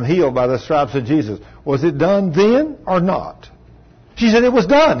 said I'm healed by the stripes of Jesus. Was it done then or not? She said, it was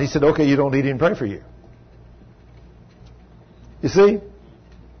done. He said, okay, you don't need him to pray for you. You see?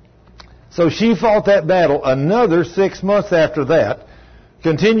 So she fought that battle another 6 months after that,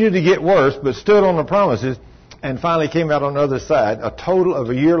 continued to get worse, but stood on the promises, and finally came out on the other side, a total of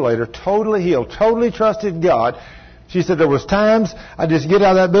a year later, totally healed, totally trusted God. She said there was times I just get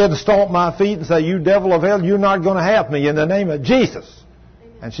out of that bed and stomp my feet and say, you devil of hell, you're not going to have me in the name of Jesus.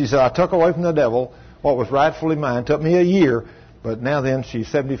 And she said, I took away from the devil what was rightfully mine. It took me a year. But now then, she's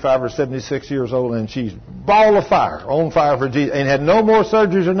 75 or 76 years old, and she's ball of fire, on fire for Jesus, and had no more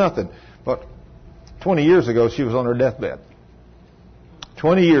surgeries or nothing. But 20 years ago, she was on her deathbed.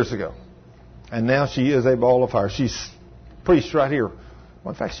 20 years ago. And now she is a ball of fire. She's preached right here.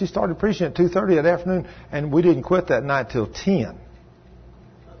 Well, in fact, she started preaching at 2:30 that afternoon, and we didn't quit that night till 10.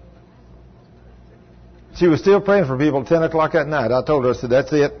 She was still praying for people at 10 o'clock that night. I told her, I said,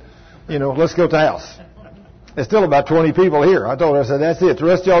 that's it. Let's go to the house. There's still about 20 people here. I told her, I said, that's it. The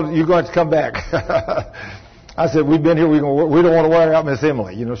rest of y'all, you're going to come back. I said, we've been here. We don't want to wear out Miss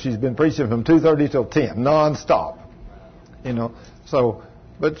Emily. She's been preaching from 2:30 till 10, nonstop. So,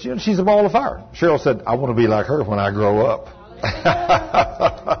 but she's a ball of fire. Cheryl said, I want to be like her when I grow up.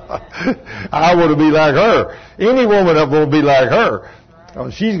 I want to be like her. Any woman up will be like her.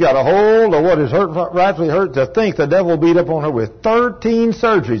 She's got a hold of what is rightfully hurt. To think the devil beat up on her with 13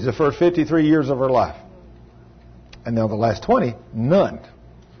 surgeries the first 53 years of her life. And now the last 20, none.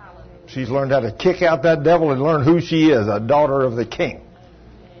 She's learned how to kick out that devil and learn who she is, a daughter of the King.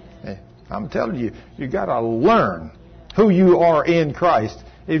 I'm telling you, you got to learn who you are in Christ.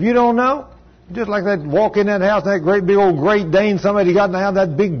 If you don't know, just like that, walk in that house, that great big old Great Dane, somebody got in the house,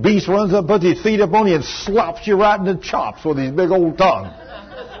 that big beast runs up, puts his feet up on you and slops you right in the chops with his big old tongue.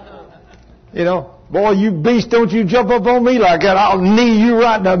 Boy, you beast, don't you jump up on me like that. I'll knee you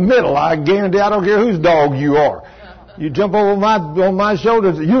right in the middle. I guarantee, I don't care whose dog you are. You jump over on my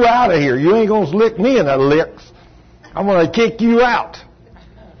shoulders, you out of here. You ain't going to lick me in the licks. I'm going to kick you out.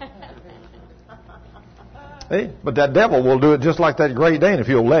 See? But that devil will do it just like that Great Dane if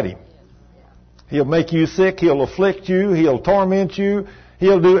you'll let him. He'll make you sick. He'll afflict you. He'll torment you.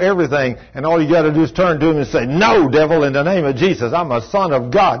 He'll do everything. And all you got to do is turn to him and say, no, devil, in the name of Jesus. I'm a son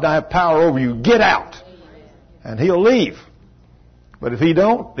of God. And I have power over you. Get out. And he'll leave. But if you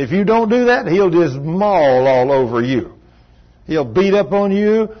don't do that, he'll just maul all over you. He'll beat up on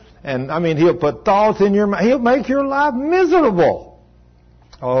you. And, he'll put thoughts in your mind. He'll make your life miserable.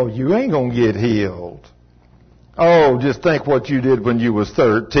 Oh, you ain't going to get healed. Oh, just think what you did when you was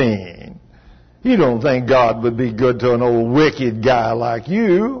 13. You don't think God would be good to an old wicked guy like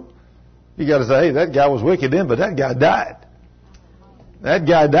you. You got to say, hey, that guy was wicked then, but that guy died. That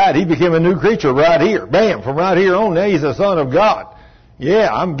guy died. He became a new creature right here. Bam, from right here on, now he's a son of God.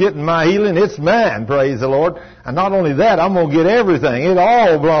 Yeah, I'm getting my healing. It's mine, praise the Lord. And not only that, I'm going to get everything. It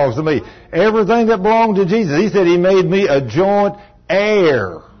all belongs to me. Everything that belonged to Jesus. He said he made me a joint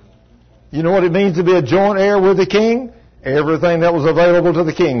heir. You know what it means to be a joint heir with the King? Everything that was available to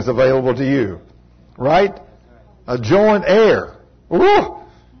the King is available to you. Right? A joint heir. Woo!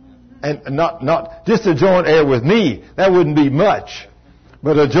 And not just a joint heir with me. That wouldn't be much.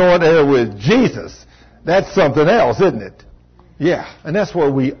 But a joint heir with Jesus. That's something else, isn't it? Yeah. And that's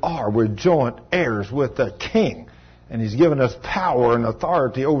where we are. We're joint heirs with the King. And He's given us power and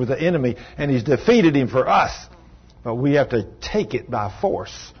authority over the enemy. And He's defeated him for us. But we have to take it by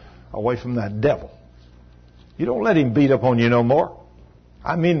force away from that devil. You don't let him beat up on you no more.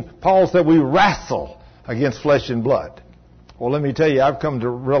 Paul said we wrestle against flesh and blood. Well, let me tell you, I've come to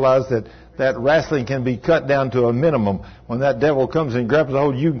realize that wrestling can be cut down to a minimum. When that devil comes and grabs a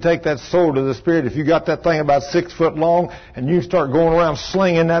hold, you can take that sword of the Spirit. If you got that thing about 6 foot long and you start going around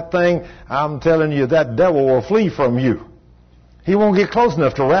slinging that thing, I'm telling you, that devil will flee from you. He won't get close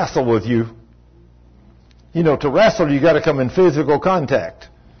enough to wrestle with you. You know, to wrestle, you got to come in physical contact.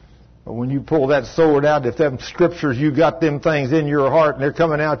 But when you pull that sword out, if them scriptures, you got them things in your heart and they're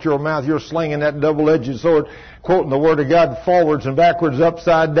coming out your mouth, you're slinging that double-edged sword, quoting the Word of God forwards and backwards,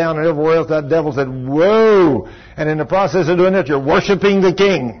 upside down and everywhere else, that devil said, whoa! And in the process of doing that, you're worshiping the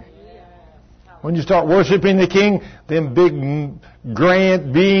King. When you start worshiping the King, them big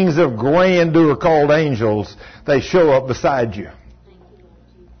grand beings of grandeur called angels, they show up beside you.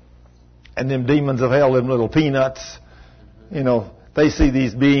 And them demons of hell, them little peanuts, you know, they see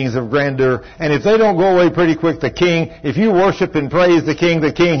these beings of grandeur. And if they don't go away pretty quick, the King, if you worship and praise the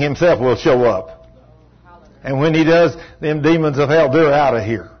King himself will show up. And when he does, them demons of hell, they're out of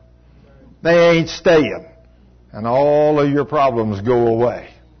here. They ain't staying. And all of your problems go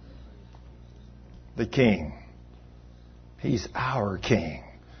away. The King. He's our King.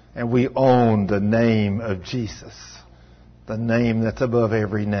 And we own the name of Jesus. The name that's above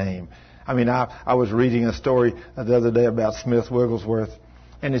every name. I mean, I was reading a story the other day about Smith Wigglesworth,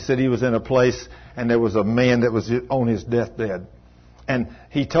 and he said he was in a place and there was a man that was on his deathbed. And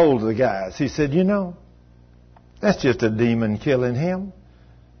he told the guys, he said, you know, that's just a demon killing him.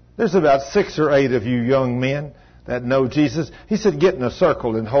 There's about 6 or 8 of you young men that know Jesus. He said, get in a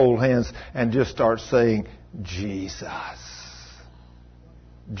circle and hold hands and just start saying, Jesus.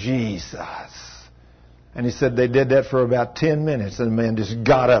 Jesus. And he said they did that for about 10 minutes, and the man just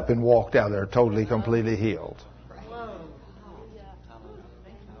got up and walked out there totally, completely healed.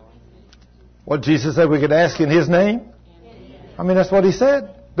 What Jesus said we could ask in His name? I mean, that's what He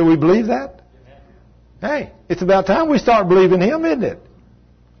said. Do we believe that? Hey, it's about time we start believing Him, isn't it?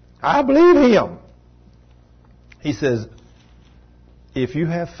 I believe Him. He says, if you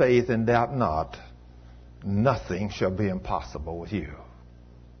have faith and doubt not, nothing shall be impossible with you.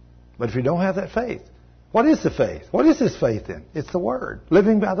 But if you don't have that faith, what is the faith? What is this faith in? It's the Word.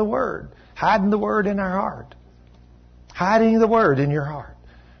 Living by the Word. Hiding the Word in our heart. Hiding the Word in your heart.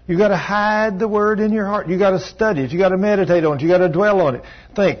 You've got to hide the Word in your heart. You've got to study it. You've got to meditate on it. You've got to dwell on it.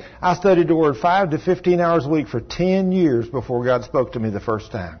 Think, I studied the Word 5 to 15 hours a week for 10 years before God spoke to me the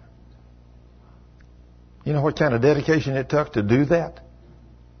first time. You know what kind of dedication it took to do that?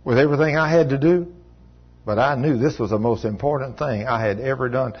 With everything I had to do? But I knew this was the most important thing I had ever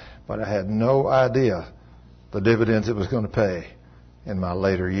done. But I had no idea the dividends it was going to pay in my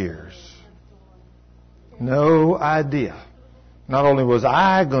later years. No idea. Not only was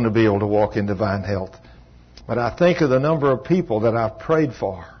I going to be able to walk in divine health, but I think of the number of people that I've prayed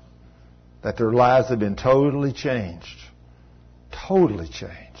for, that their lives have been totally changed. Totally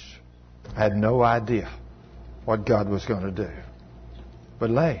changed. I had no idea what God was going to do.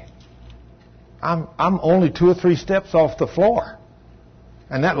 But I'm only 2 or 3 steps off the floor.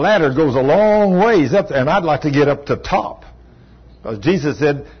 And that ladder goes a long ways up there, and I'd like to get up to top. Because Jesus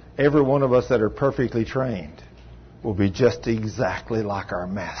said, every one of us that are perfectly trained will be just exactly like our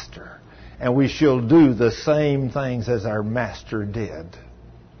Master. And we shall do the same things as our Master did.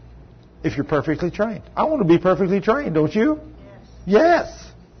 If you're perfectly trained. I want to be perfectly trained, don't you? Yes.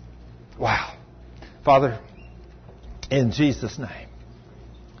 Yes. Wow. Father, in Jesus' name,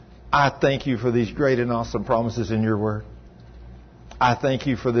 I thank you for these great and awesome promises in your Word. I thank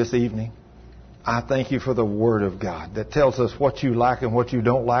you for this evening. I thank you for the Word of God that tells us what you like and what you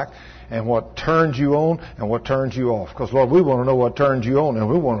don't like, and what turns you on and what turns you off. Because, Lord, we want to know what turns you on, and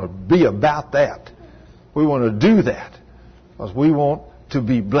we want to be about that. We want to do that. Because we want to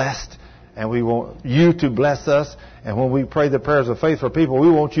be blessed, and we want you to bless us. And when we pray the prayers of faith for people, we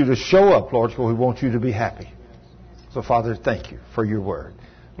want you to show up, Lord, because we want you to be happy. So, Father, thank you for your Word.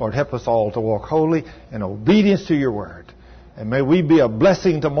 Lord, help us all to walk holy in obedience to your Word. And may we be a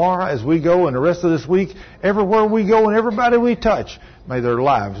blessing tomorrow as we go and the rest of this week. Everywhere we go and everybody we touch, may their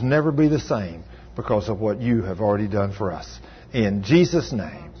lives never be the same because of what you have already done for us. In Jesus'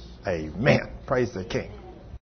 name, amen. Praise the King.